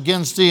rise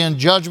against thee in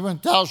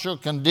judgment thou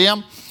shalt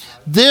condemn.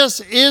 This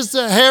is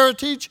the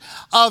heritage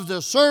of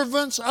the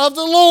servants of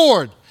the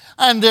Lord,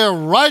 and their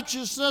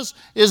righteousness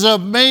is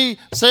of me,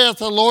 saith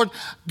the Lord.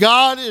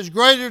 God is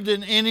greater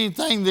than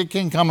anything that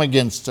can come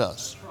against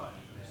us.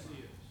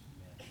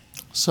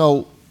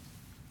 So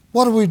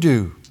what do we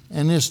do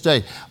in this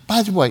day?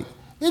 By the way,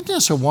 isn't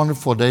this a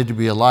wonderful day to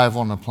be alive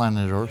on the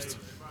planet Earth?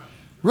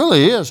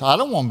 Really is. I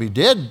don't want to be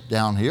dead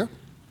down here.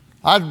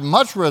 I'd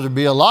much rather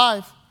be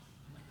alive.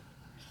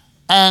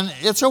 And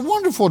it's a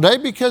wonderful day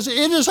because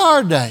it is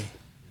our day.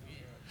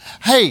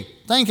 Hey,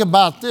 think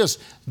about this.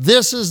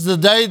 This is the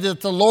day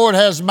that the Lord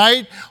has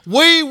made.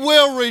 We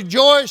will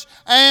rejoice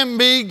and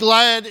be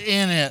glad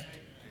in it.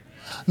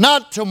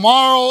 Not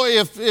tomorrow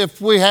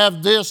if we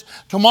have this,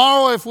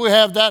 tomorrow if we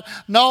have that.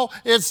 No,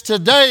 it's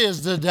today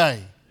is the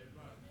day.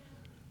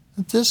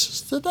 This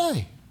is the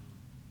day.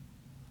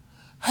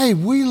 Hey,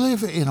 we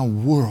live in a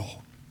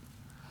world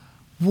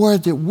where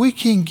that we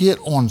can get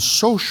on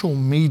social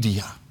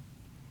media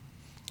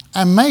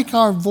and make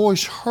our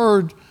voice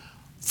heard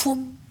for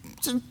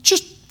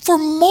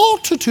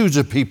multitudes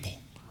of people.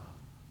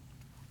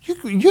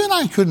 You and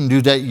I couldn't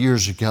do that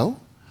years ago,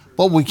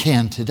 but we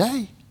can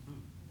today.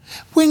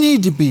 We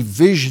need to be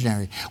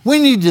visionary. We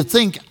need to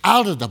think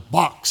out of the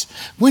box.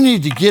 We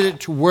need to get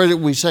it to where that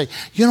we say,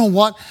 you know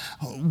what?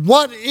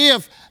 What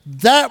if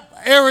that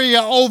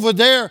area over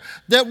there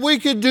that we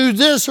could do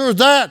this or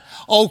that?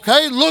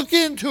 Okay, look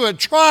into it.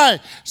 Try.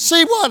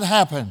 See what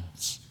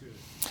happens.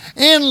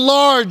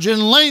 Enlarge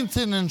and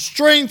lengthen and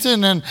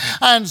strengthen and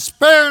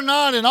spare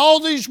not. And all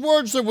these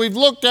words that we've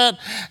looked at,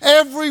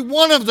 every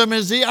one of them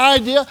is the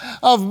idea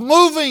of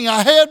moving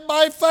ahead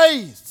by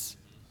faith.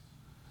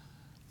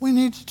 We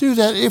need to do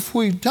that. If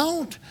we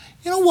don't,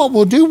 you know what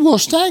we'll do? We'll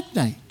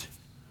stagnate.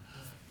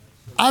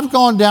 I've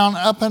gone down,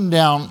 up and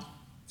down.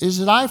 Is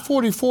it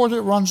I-44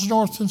 that runs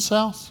north and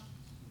south?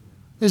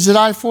 Is it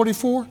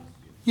I-44?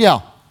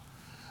 Yeah.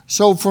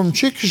 So from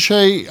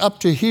Chickasha up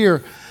to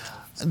here,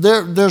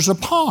 there's a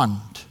pond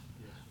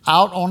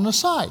out on the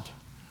side.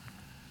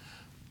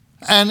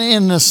 And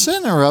in the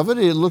center of it,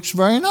 it looks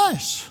very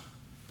nice.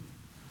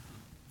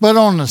 But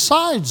on the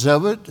sides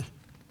of it,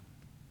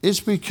 it's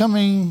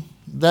becoming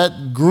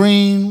that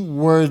green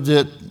where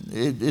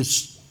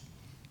there's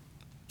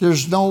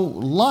no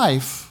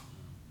life.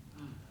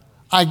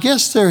 I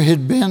guess there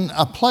had been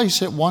a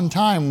place at one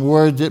time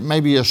where that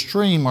maybe a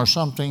stream or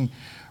something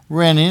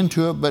ran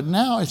into it, but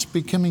now it's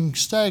becoming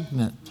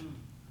stagnant.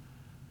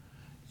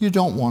 You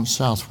don't want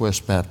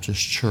Southwest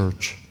Baptist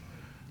Church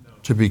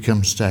to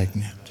become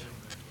stagnant.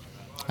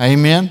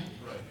 Amen?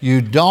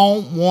 You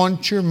don't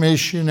want your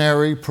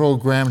missionary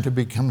program to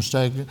become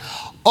stagnant.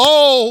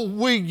 Oh,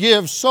 we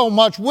give so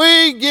much.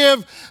 We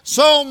give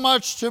so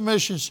much to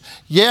missions.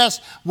 Yes,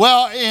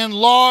 well,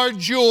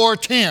 enlarge your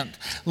tent.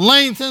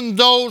 Lengthen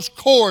those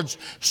cords.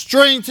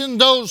 Strengthen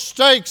those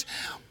stakes.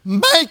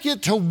 Make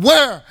it to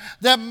where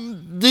that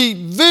the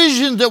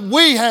vision that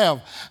we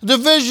have, the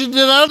vision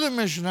that other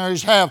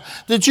missionaries have,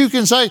 that you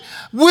can say,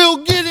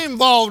 we'll get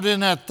involved in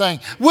that thing.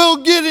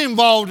 We'll get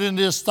involved in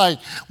this thing.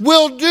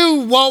 We'll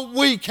do what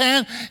we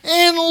can.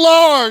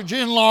 Enlarge,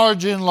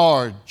 enlarge,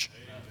 enlarge.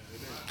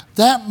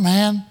 That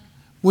man,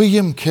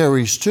 William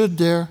Carey, stood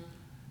there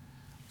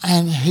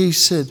and he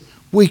said,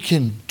 we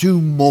can do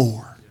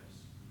more.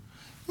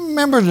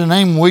 Remember the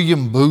name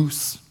William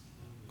Booth?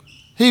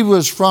 He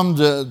was from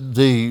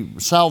the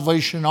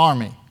Salvation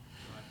Army.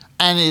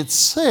 And it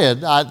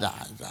said,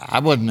 I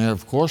wasn't there,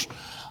 of course.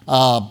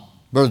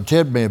 Brother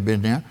Ted may have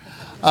been there.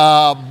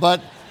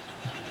 But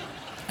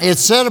it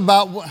said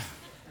about,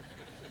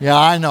 yeah,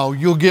 I know,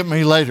 you'll get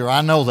me later. I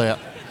know that.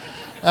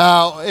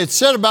 It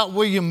said about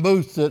William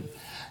Booth that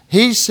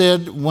he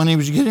said when he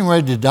was getting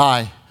ready to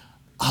die,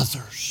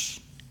 others.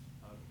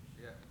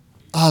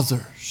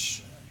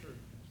 Others.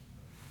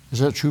 Is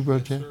that true,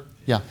 Brother Ted?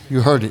 Yeah,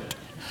 you heard it.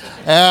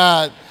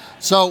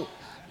 So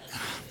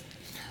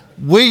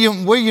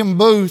William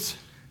Booth,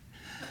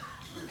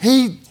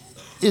 he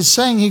is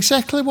saying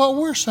exactly what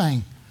we're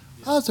saying.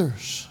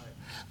 Others.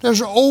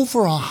 There's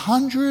over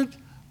 100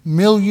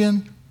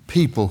 million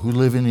people who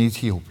live in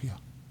Ethiopia.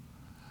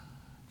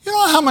 You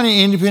know how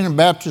many independent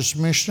Baptist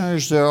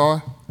missionaries there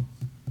are?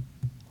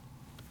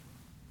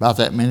 About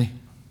that many.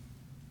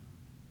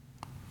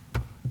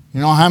 You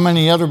know how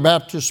many other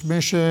Baptist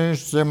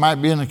missionaries there might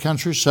be in the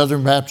country,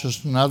 Southern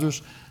Baptists and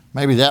others?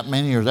 Maybe that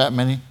many or that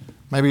many,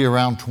 maybe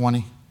around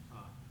 20.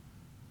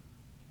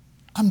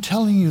 I'm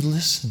telling you,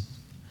 listen,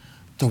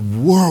 the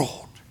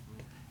world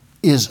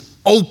is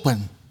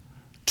open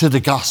to the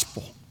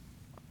gospel.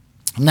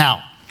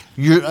 Now,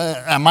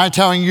 am I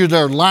telling you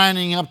they're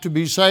lining up to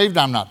be saved?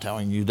 I'm not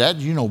telling you that.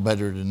 You know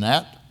better than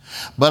that.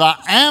 But I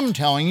am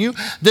telling you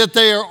that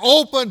they are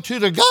open to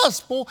the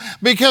gospel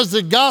because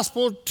the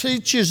gospel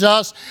teaches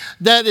us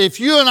that if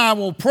you and I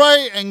will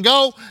pray and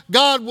go,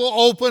 God will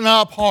open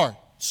up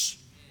hearts.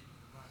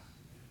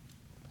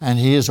 And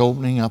He is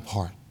opening up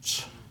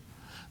hearts.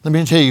 Let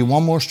me tell you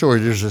one more story.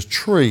 There's a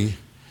tree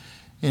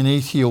in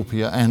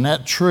Ethiopia, and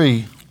that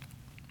tree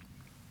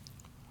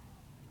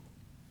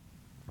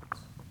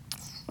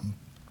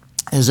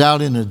is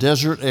out in a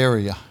desert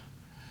area,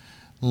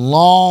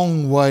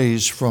 long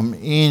ways from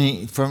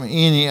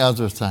any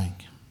other thing.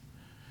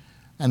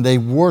 And they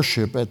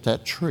worship at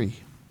that tree.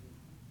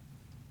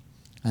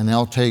 And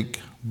they'll take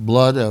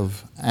blood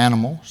of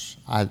animals.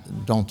 I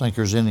don't think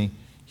there's any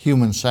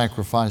human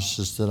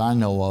sacrifices that I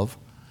know of.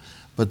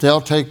 But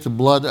they'll take the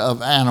blood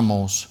of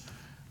animals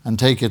and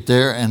take it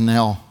there and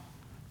they'll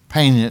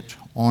paint it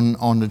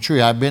on the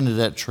tree. I've been to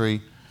that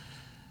tree,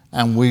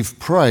 and we've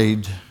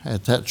prayed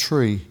at that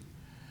tree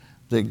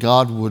that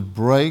God would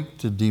break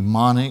the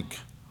demonic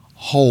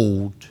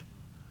hold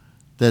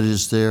that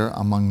is there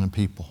among the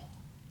people.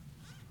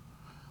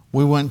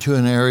 We went to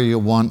an area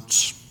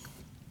once,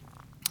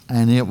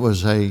 and it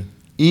was a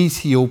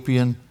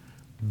Ethiopian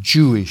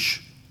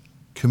Jewish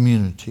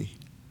community.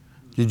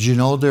 Did you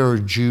know there are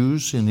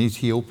Jews in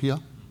Ethiopia?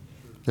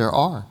 There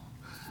are.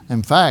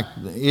 In fact,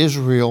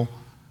 Israel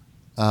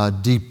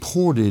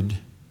deported,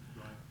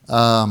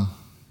 I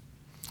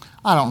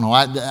don't know,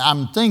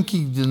 I'm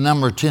thinking the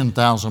number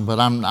 10,000, but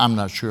I'm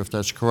not sure if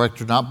that's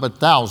correct or not, but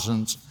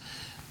thousands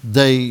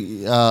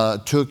they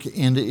took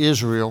into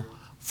Israel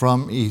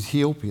from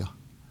Ethiopia.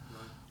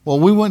 Well,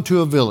 we went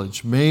to a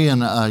village, me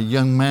and a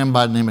young man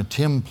by the name of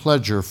Tim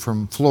Pledger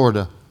from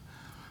Florida,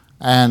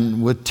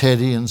 and with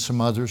Teddy and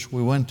some others.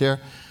 We went there,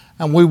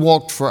 and we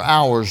walked for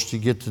hours to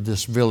get to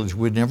this village.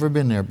 We'd never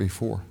been there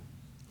before.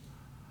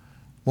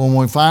 When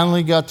we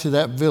finally got to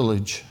that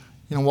village,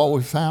 you know what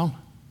we found?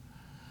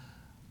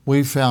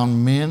 We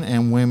found men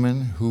and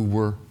women who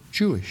were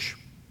Jewish,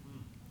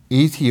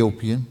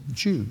 Ethiopian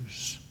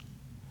Jews.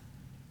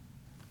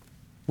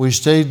 We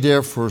stayed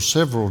there for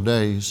several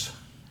days,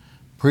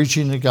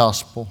 preaching the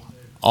gospel,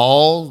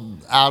 all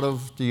out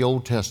of the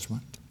Old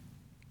Testament.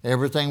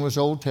 Everything was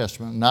Old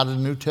Testament, not a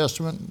New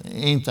Testament,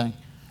 anything,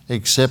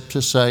 except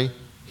to say,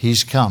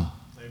 He's come.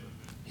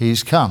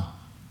 He's come.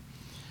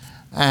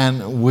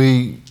 And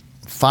we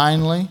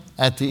finally,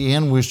 at the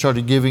end, we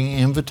started giving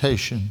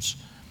invitations.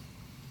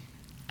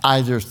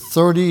 Either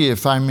 30,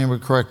 if I remember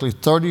correctly,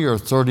 30 or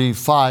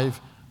 35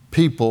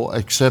 people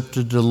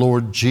accepted the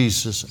Lord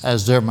Jesus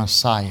as their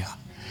Messiah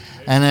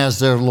and as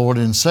their Lord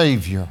and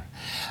Savior.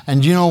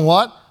 And you know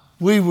what?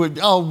 We were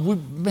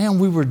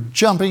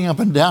jumping up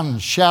and down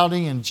and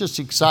shouting and just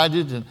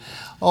excited. And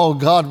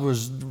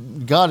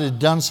God had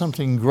done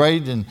something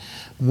great, and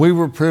we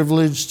were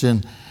privileged.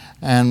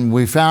 And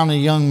we found a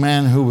young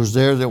man who was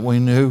there that we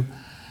knew,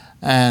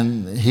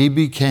 and he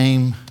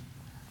became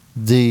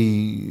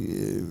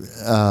the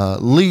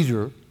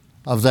leader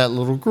of that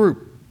little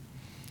group.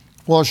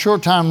 Well, a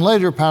short time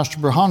later, Pastor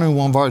Berhanu,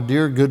 one of our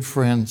dear good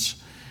friends,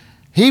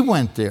 he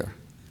went there.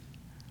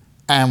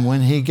 And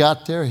when he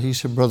got there, he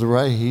said, Brother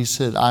Ray, he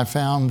said, I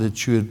found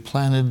that you had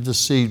planted the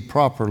seed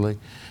properly.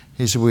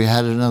 He said, we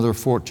had another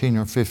 14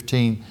 or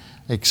 15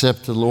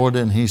 accept the Lord.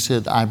 And he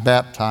said, I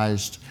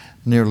baptized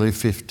nearly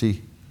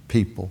 50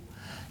 people.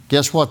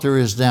 Guess what there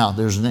is now?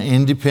 There's an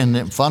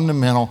independent,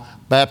 fundamental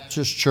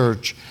Baptist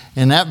church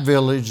in that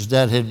village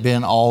that had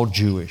been all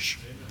Jewish.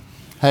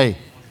 Hey,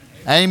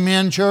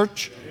 amen,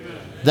 church?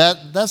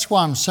 That's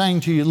why I'm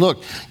saying to you,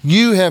 look,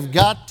 you have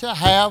got to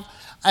have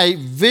a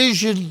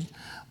vision,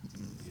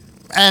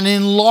 an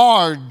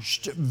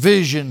enlarged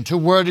vision, to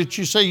where that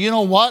you say, you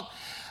know what?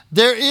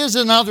 There is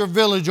another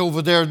village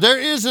over there. There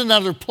is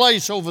another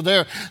place over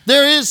there.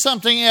 There is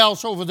something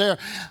else over there.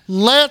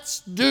 Let's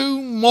do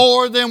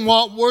more than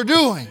what we're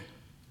doing.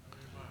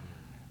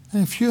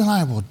 And if you and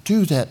I will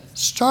do that,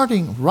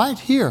 starting right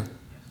here.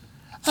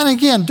 And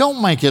again, don't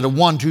make it a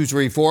 1, 2,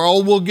 3, 4.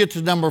 Oh, we'll get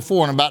to number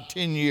 4 in about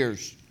 10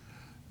 years.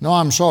 No,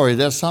 I'm sorry.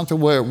 That's not the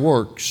way it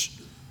works.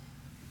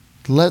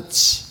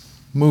 Let's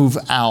move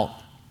out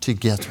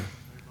together.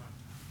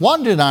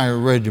 Wanda and I are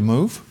ready to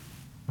move.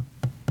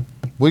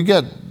 We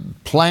got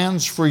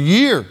plans for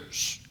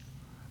years.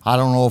 I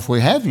don't know if we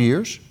have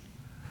years,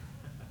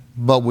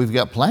 but we've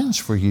got plans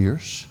for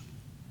years.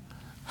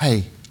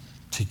 Hey,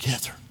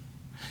 together.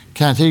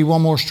 Can I tell you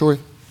one more story?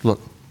 Look,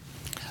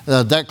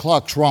 that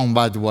clock's wrong,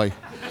 by the way.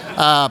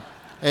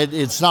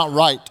 It's not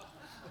right.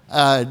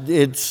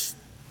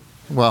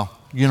 Well,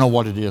 you know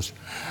what it is.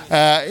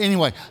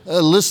 Anyway,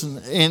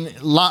 listen,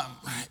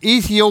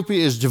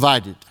 Ethiopia is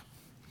divided.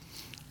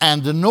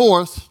 And the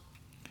north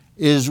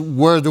is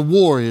where the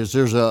war is.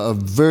 There's a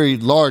very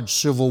large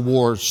civil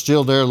war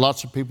still there,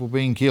 lots of people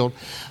being killed.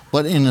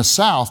 But in the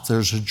south,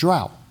 there's a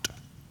drought.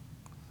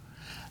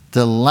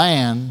 The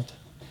land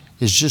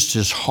is just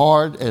as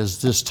hard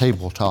as this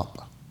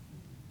tabletop.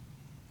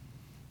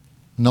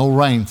 No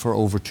rain for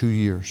over 2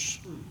 years.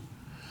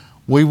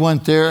 We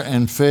went there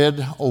and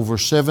fed over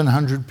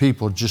 700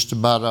 people just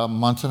about a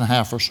month and a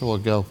half or so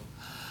ago.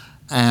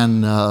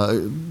 And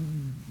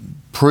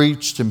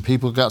preached, and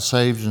people got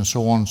saved, and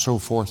so on and so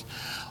forth.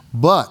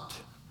 But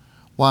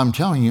what I'm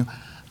telling you,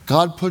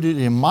 God put it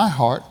in my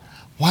heart,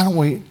 why don't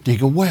we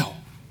dig a well?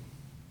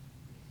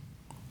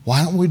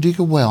 Why don't we dig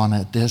a well in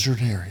that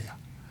desert area?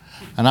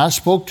 And I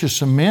spoke to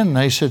some men, and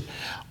they said,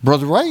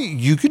 Brother Ray,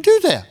 you could do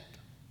that.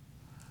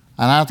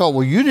 And I thought,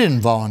 well, you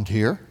didn't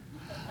volunteer.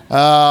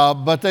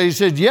 But they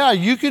said, yeah,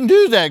 you can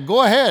do that.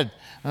 Go ahead.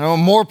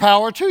 More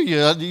power to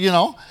you. You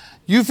know,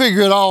 you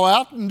figure it all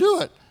out and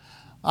do it.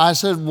 I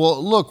said,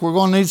 well, look, we're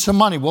going to need some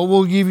money. Well,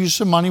 we'll give you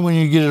some money when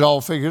you get it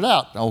all figured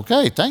out.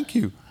 Okay, thank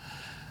you.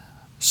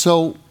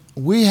 So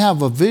we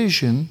have a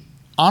vision,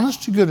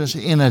 honest to goodness,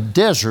 in a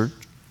desert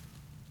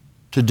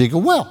to dig a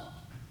well.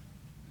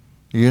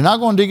 You're not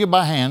going to dig it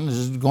by hand.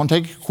 It's going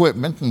to take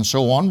equipment and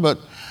so on. But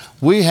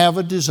we have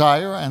a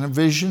desire and a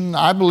vision,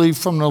 I believe,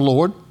 from the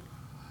Lord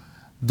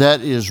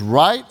that is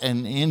right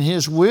and in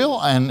His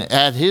will and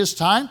at His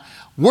time.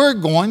 We're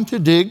going to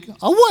dig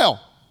a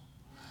well.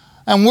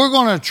 And we're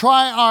going to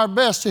try our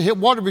best to hit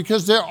water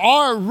because there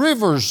are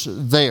rivers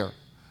there.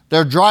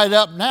 They're dried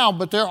up now,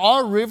 but there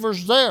are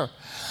rivers there.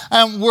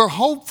 And we're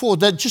hopeful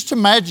that, just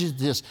imagine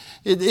this,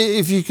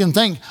 if you can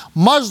think,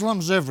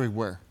 Muslims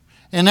everywhere.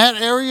 In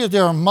that area,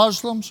 there are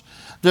Muslims.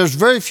 There's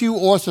very few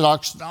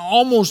Orthodox.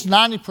 Almost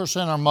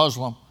 90% are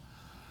Muslim.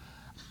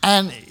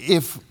 And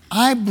if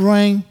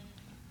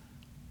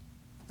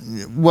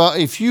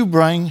you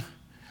bring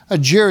a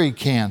jerry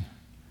can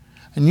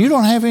and you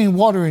don't have any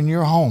water in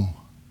your home,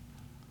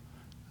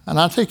 and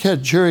I take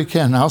that jerry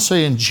can and I'll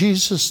say, in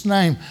Jesus'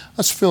 name,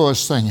 let's fill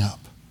this thing up.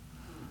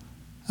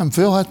 And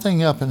fill that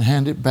thing up and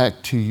hand it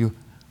back to you.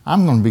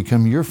 I'm going to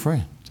become your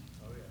friend.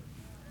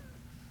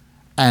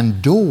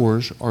 And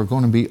doors are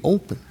going to be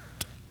opened.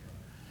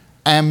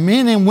 And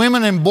men and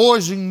women and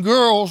boys and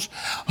girls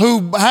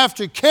who have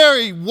to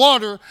carry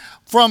water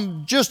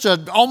from just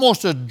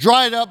almost a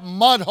dried up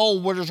mud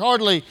hole where there's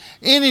hardly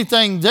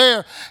anything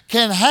there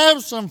can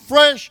have some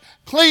fresh,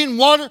 clean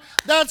water.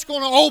 That's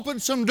going to open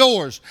some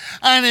doors.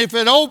 And if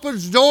it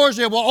opens doors,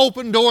 it will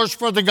open doors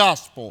for the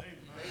gospel.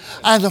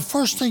 And the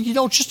first thing,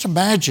 just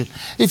imagine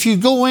if you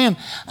go in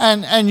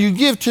and you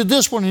give to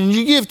this one and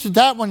you give to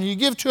that one and you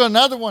give to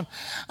another one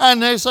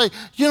and they say,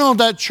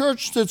 that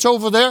church that's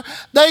over there,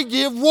 they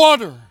give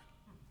water.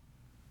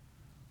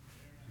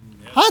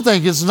 I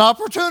think it's an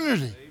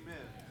opportunity.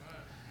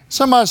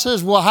 Somebody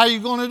says, well, how are you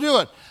going to do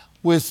it?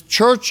 With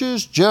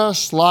churches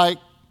just like,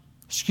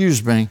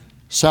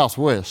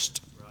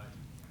 Southwest.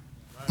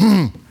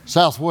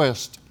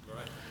 Southwest.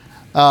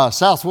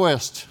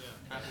 Southwest.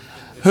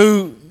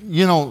 Who...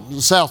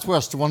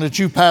 Southwest, the one that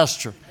you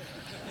pastor.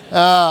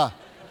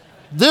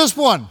 This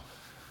one,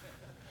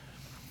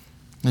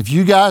 if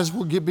you guys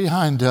will get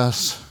behind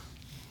us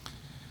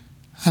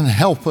and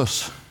help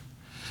us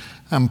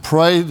and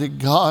pray that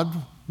God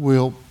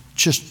will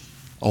just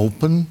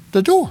open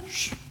the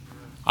doors.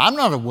 I'm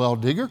not a well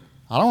digger.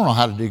 I don't know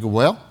how to dig a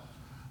well.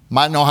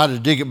 Might know how to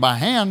dig it by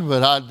hand,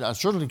 but I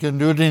certainly couldn't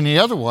do it any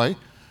other way.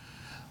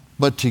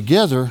 But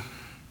together,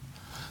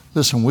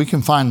 listen, we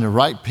can find the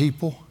right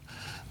people,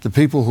 the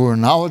people who are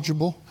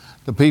knowledgeable,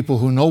 the people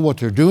who know what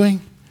they're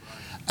doing,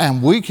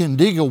 and we can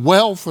dig a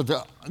well for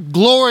the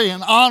glory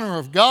and honor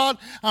of God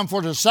and for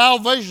the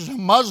salvation of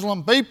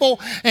Muslim people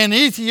in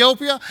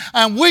Ethiopia,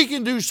 and we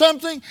can do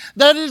something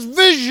that is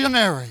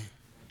visionary.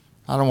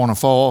 I don't want to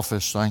fall off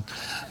this thing.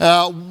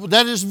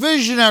 That is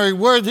visionary,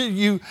 where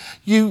you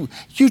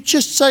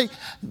just say,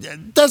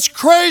 that's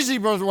crazy,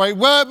 Brother Wade.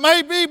 Well, it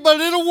may be, but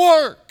it'll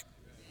work.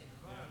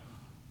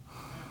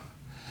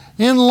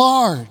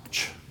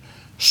 Enlarge.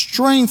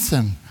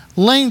 Strengthen,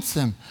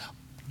 lengthen.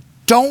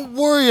 Don't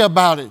worry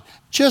about it.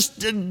 Just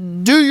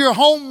do your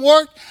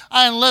homework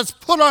and let's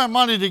put our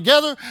money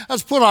together.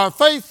 Let's put our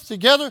faith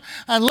together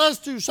and let's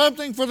do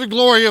something for the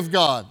glory of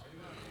God.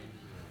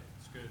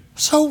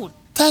 So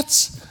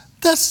that's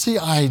the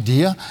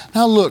idea.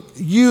 Now look,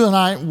 you and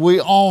I, we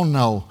all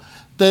know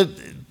that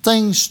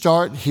things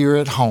start here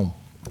at home.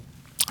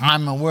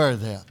 I'm aware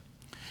of that.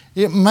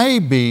 It may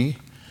be,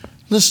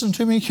 listen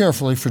to me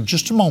carefully for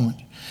just a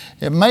moment.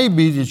 It may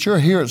be that you're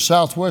here at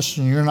Southwest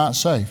and you're not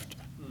saved.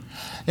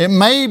 It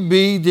may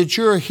be that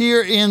you're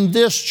here in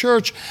this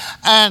church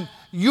and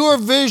your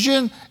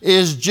vision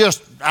is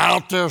just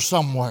out there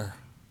somewhere.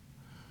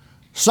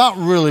 It's not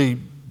really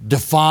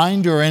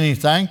defined or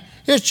anything.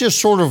 It's just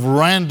sort of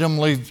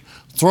randomly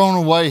thrown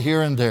away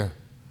here and there.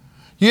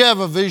 You have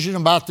a vision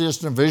about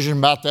this and a vision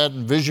about that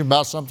and a vision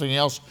about something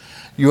else.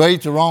 You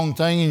ate the wrong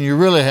thing and you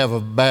really have a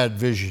bad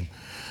vision.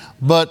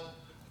 But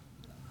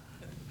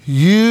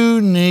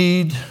you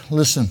need,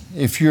 listen,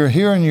 if you're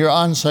here and you're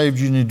unsaved,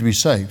 you need to be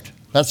saved.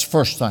 That's the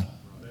first thing.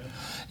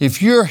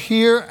 If you're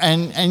here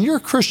and your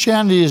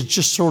Christianity is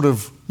just sort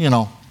of,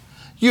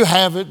 you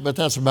have it, but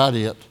that's about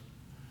it.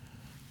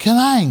 Can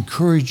I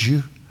encourage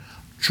you?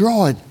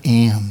 Draw it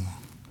in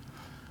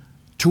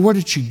to where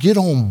that you get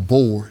on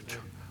board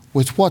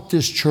with what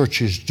this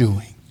church is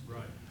doing.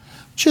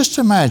 Just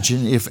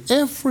imagine if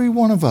every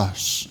one of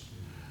us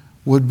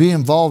would be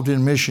involved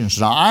in missions.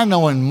 Now, I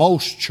know in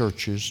most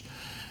churches,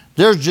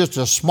 there's just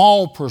a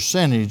small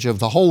percentage of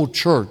the whole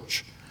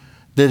church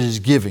that is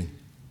giving.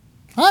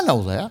 I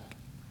know that.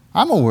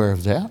 I'm aware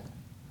of that.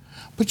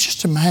 But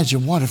just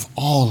imagine what if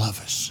all of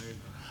us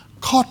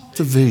caught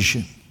the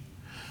vision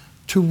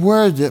to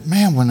where that,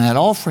 man, when that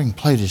offering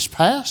plate is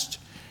passed,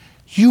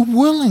 you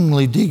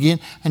willingly dig in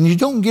and you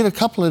don't get a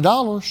couple of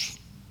dollars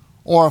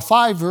or a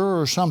 $5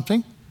 or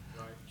something.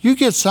 You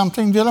get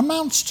something that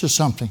amounts to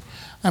something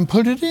and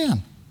put it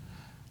in.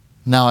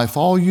 Now, if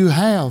all you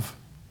have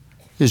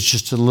is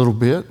just a little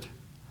bit,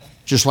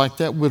 just like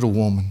that widow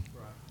woman,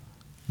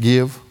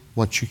 give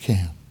what you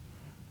can,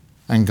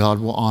 and God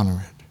will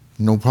honor it.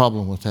 No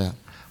problem with that.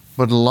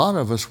 But a lot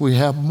of us, we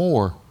have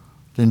more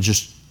than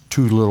just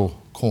 2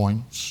 little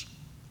coins.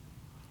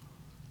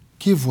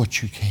 Give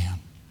what you can.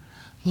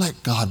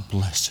 Let God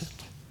bless it.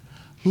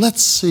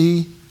 Let's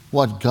see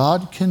what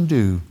God can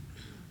do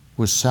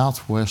with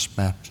Southwest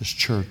Baptist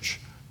Church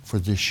for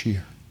this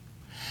year.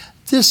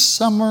 This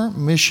summer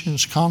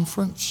missions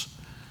conference,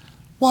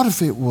 what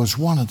if it was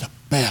one of the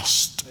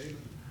best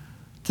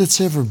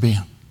that's ever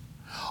been?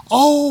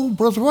 Oh,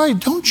 Brother Ray,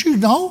 don't you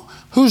know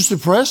who's the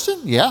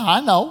president? Yeah, I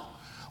know.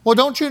 Well,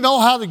 don't you know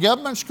how the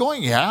government's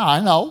going? Yeah,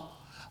 I know.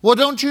 Well,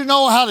 don't you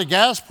know how the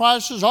gas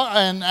prices are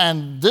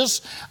and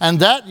this and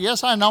that?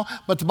 Yes, I know.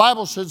 But the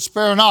Bible said,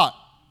 spare not.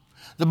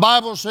 The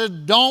Bible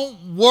said,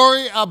 don't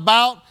worry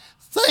about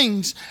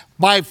things.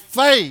 By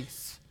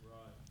faith,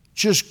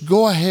 just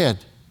go ahead.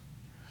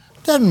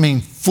 Doesn't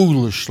mean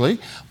foolishly,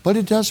 but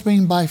it does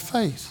mean by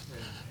faith.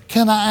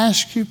 Can I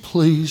ask you,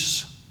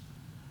 please,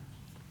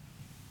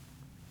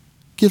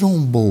 get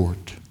on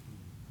board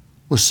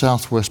with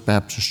Southwest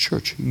Baptist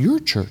Church, your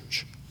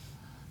church.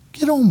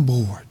 Get on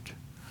board.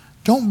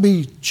 Don't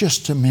be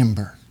just a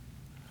member.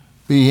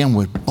 Be in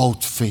with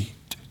both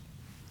feet.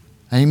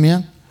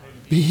 Amen?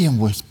 Be in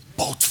with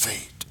both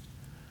feet.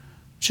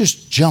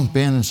 Just jump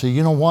in and say,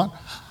 you know what?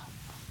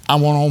 I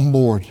want on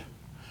board.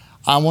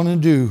 I want to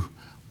do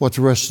what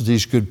the rest of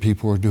these good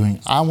people are doing.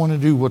 I want to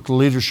do what the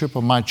leadership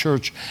of my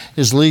church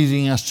is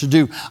leading us to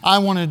do. I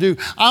want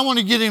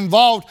to get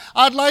involved.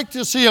 I'd like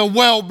to see a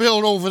well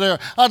built over there.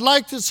 I'd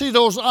like to see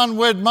those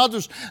unwed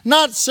mothers,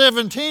 not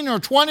 17 or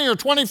 20 or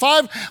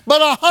 25,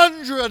 but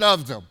 100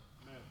 of them.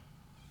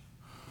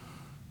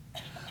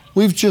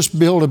 We've just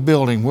built a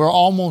building. We're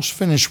almost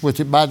finished with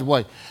it, by the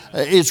way.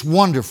 It's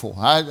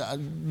wonderful.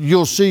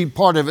 You'll see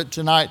part of it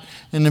tonight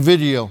in the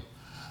video.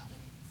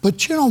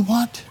 But you know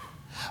what?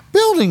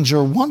 Buildings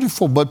are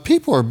wonderful, but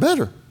people are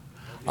better.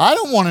 I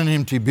don't want an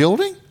empty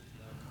building.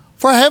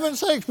 For heaven's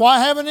sake, why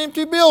have an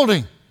empty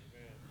building?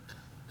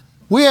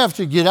 We have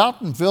to get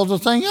out and fill the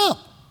thing up.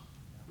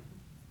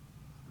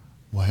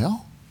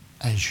 Well,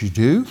 as you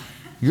do,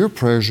 your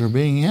prayers are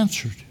being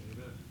answered.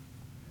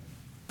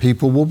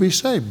 People will be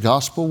saved.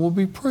 Gospel will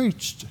be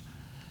preached.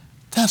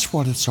 That's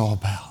what it's all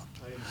about.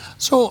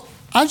 So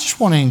I just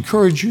want to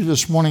encourage you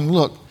this morning.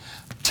 Look,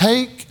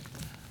 take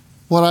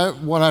what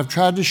I've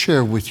tried to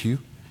share with you.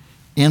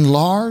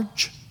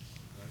 Enlarge,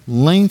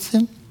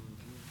 lengthen,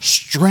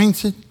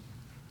 strengthen,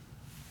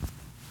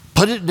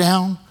 put it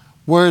down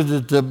where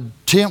the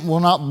tent will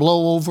not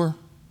blow over.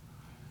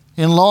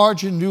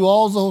 Enlarge and do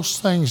all those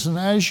things. And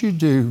as you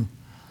do,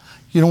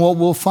 you know what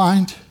we'll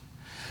find?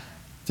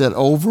 That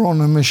over on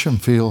the mission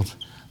field,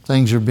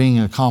 things are being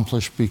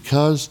accomplished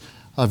because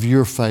of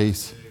your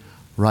faith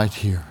right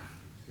here.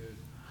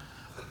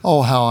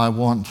 Oh, how I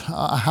want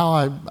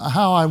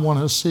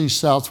to see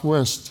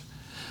Southwest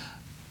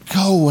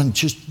go and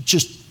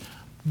just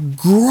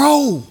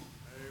grow.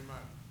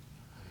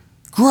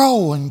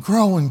 Grow and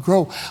grow and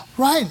grow.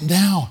 Right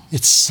now,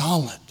 it's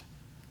solid.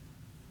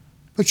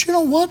 But you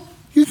know what?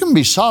 You can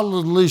be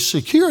solidly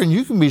secure and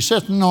you can be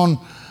sitting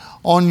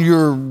on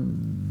your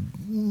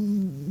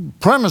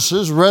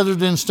premises rather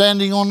than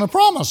standing on the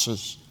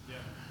promises.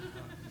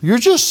 You're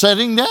just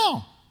sitting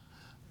down.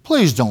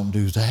 Please don't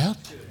do that.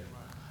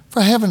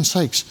 For heaven's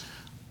sakes,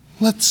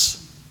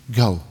 let's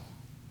go.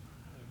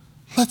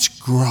 Let's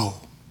grow.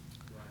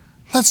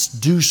 Let's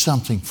do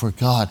something for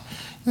God.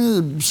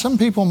 Some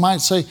people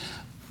might say,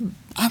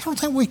 I don't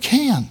think we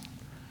can.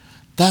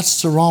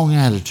 That's the wrong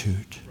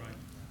attitude.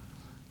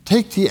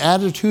 Take the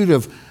attitude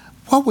of,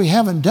 well, we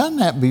haven't done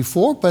that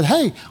before, but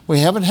hey,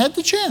 we haven't had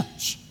the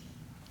chance.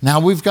 Now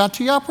we've got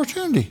the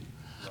opportunity.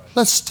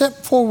 Let's step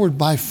forward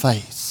by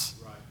faith.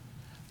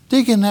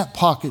 Dig in that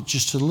pocket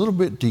just a little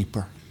bit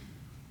deeper.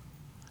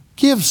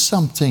 Give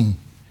something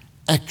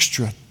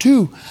extra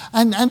too.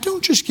 And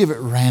don't just give it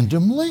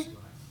randomly.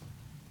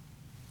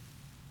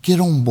 Get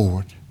on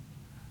board.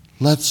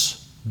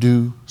 Let's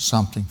do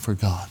something for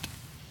God.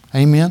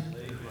 Amen?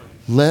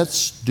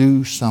 Let's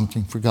do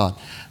something for God.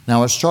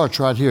 Now it starts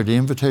right here. The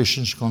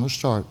invitation is going to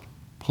start.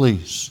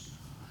 Please,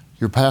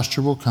 your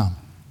pastor will come.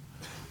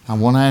 I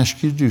want to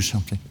ask you to do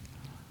something.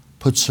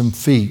 Put some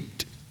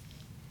feet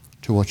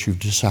to what you've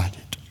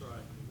decided.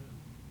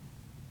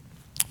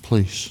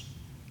 Please,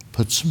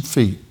 put some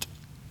feet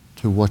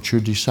to what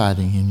you're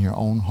deciding in your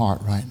own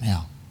heart right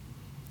now.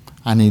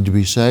 I need to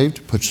be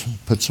saved. Put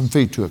some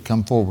feet to it.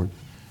 Come forward.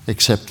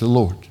 Accept the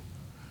Lord.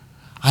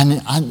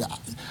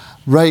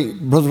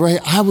 Brother Ray,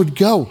 I would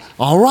go.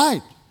 All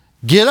right.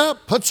 Get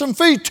up. Put some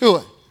feet to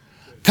it.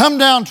 Come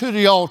down to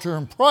the altar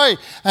and pray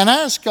and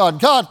ask God,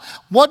 God,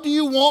 what do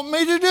you want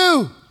me to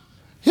do?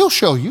 He'll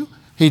show you.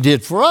 He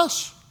did for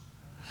us.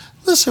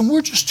 Listen,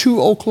 we're just two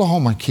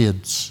Oklahoma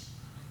kids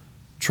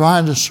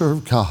trying to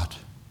serve God.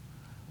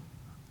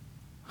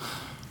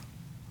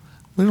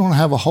 We don't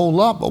have a whole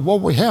lot, but what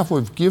we have,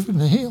 we've given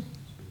to Him.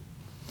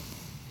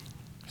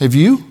 Have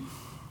you?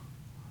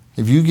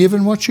 Have you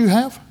given what you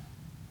have?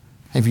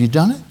 Have you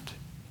done it?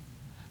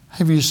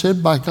 Have you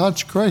said, by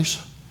God's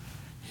grace,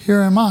 here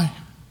am I.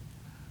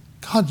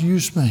 God,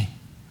 use me.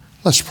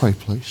 Let's pray,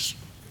 please.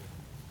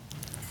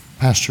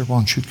 Pastor, why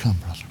don't you come,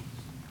 brother?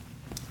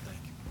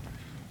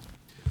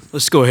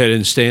 Let's go ahead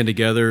and stand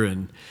together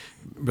and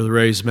Brother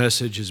Ray's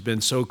message has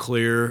been so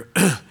clear,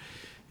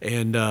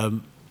 and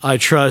I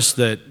trust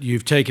that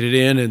you've taken it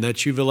in and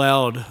that you've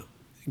allowed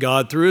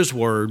God, through His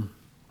Word,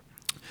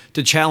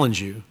 to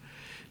challenge you.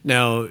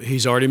 Now,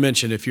 he's already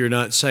mentioned if you're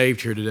not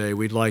saved here today,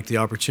 we'd like the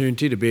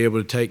opportunity to be able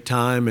to take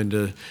time and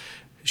to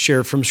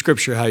share from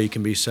Scripture how you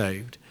can be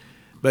saved.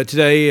 But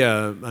today,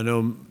 I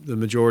know the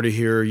majority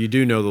here, you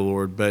do know the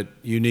Lord, but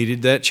you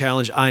needed that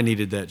challenge. I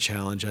needed that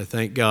challenge. I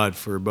thank God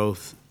for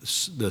both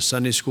the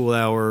Sunday school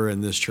hour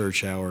and this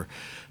church hour.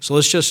 So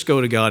let's just go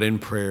to God in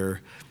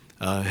prayer.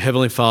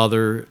 Heavenly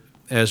Father,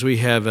 as we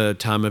have a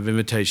time of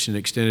invitation,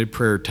 extended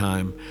prayer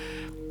time,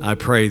 I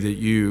pray that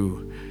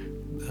you,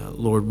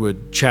 Lord,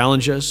 would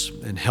challenge us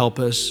and help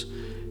us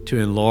to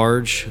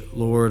enlarge,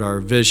 Lord, our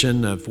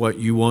vision of what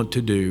you want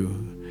to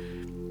do.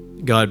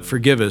 God,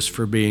 forgive us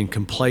for being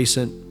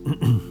complacent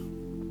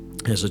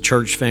as a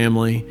church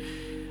family,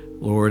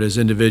 Lord, as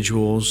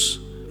individuals.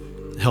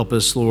 Help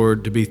us,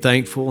 Lord, to be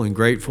thankful and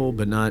grateful,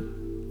 but not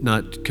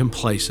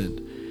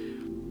complacent.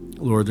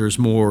 Lord, there's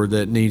more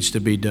that needs to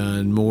be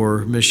done, more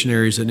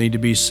missionaries that need to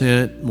be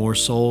sent, more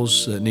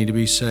souls that need to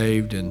be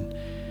saved, and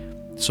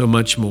so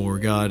much more.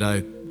 God,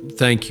 I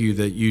thank you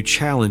that you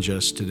challenge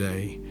us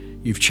today.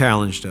 You've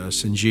challenged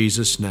us. In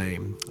Jesus'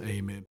 name,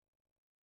 amen.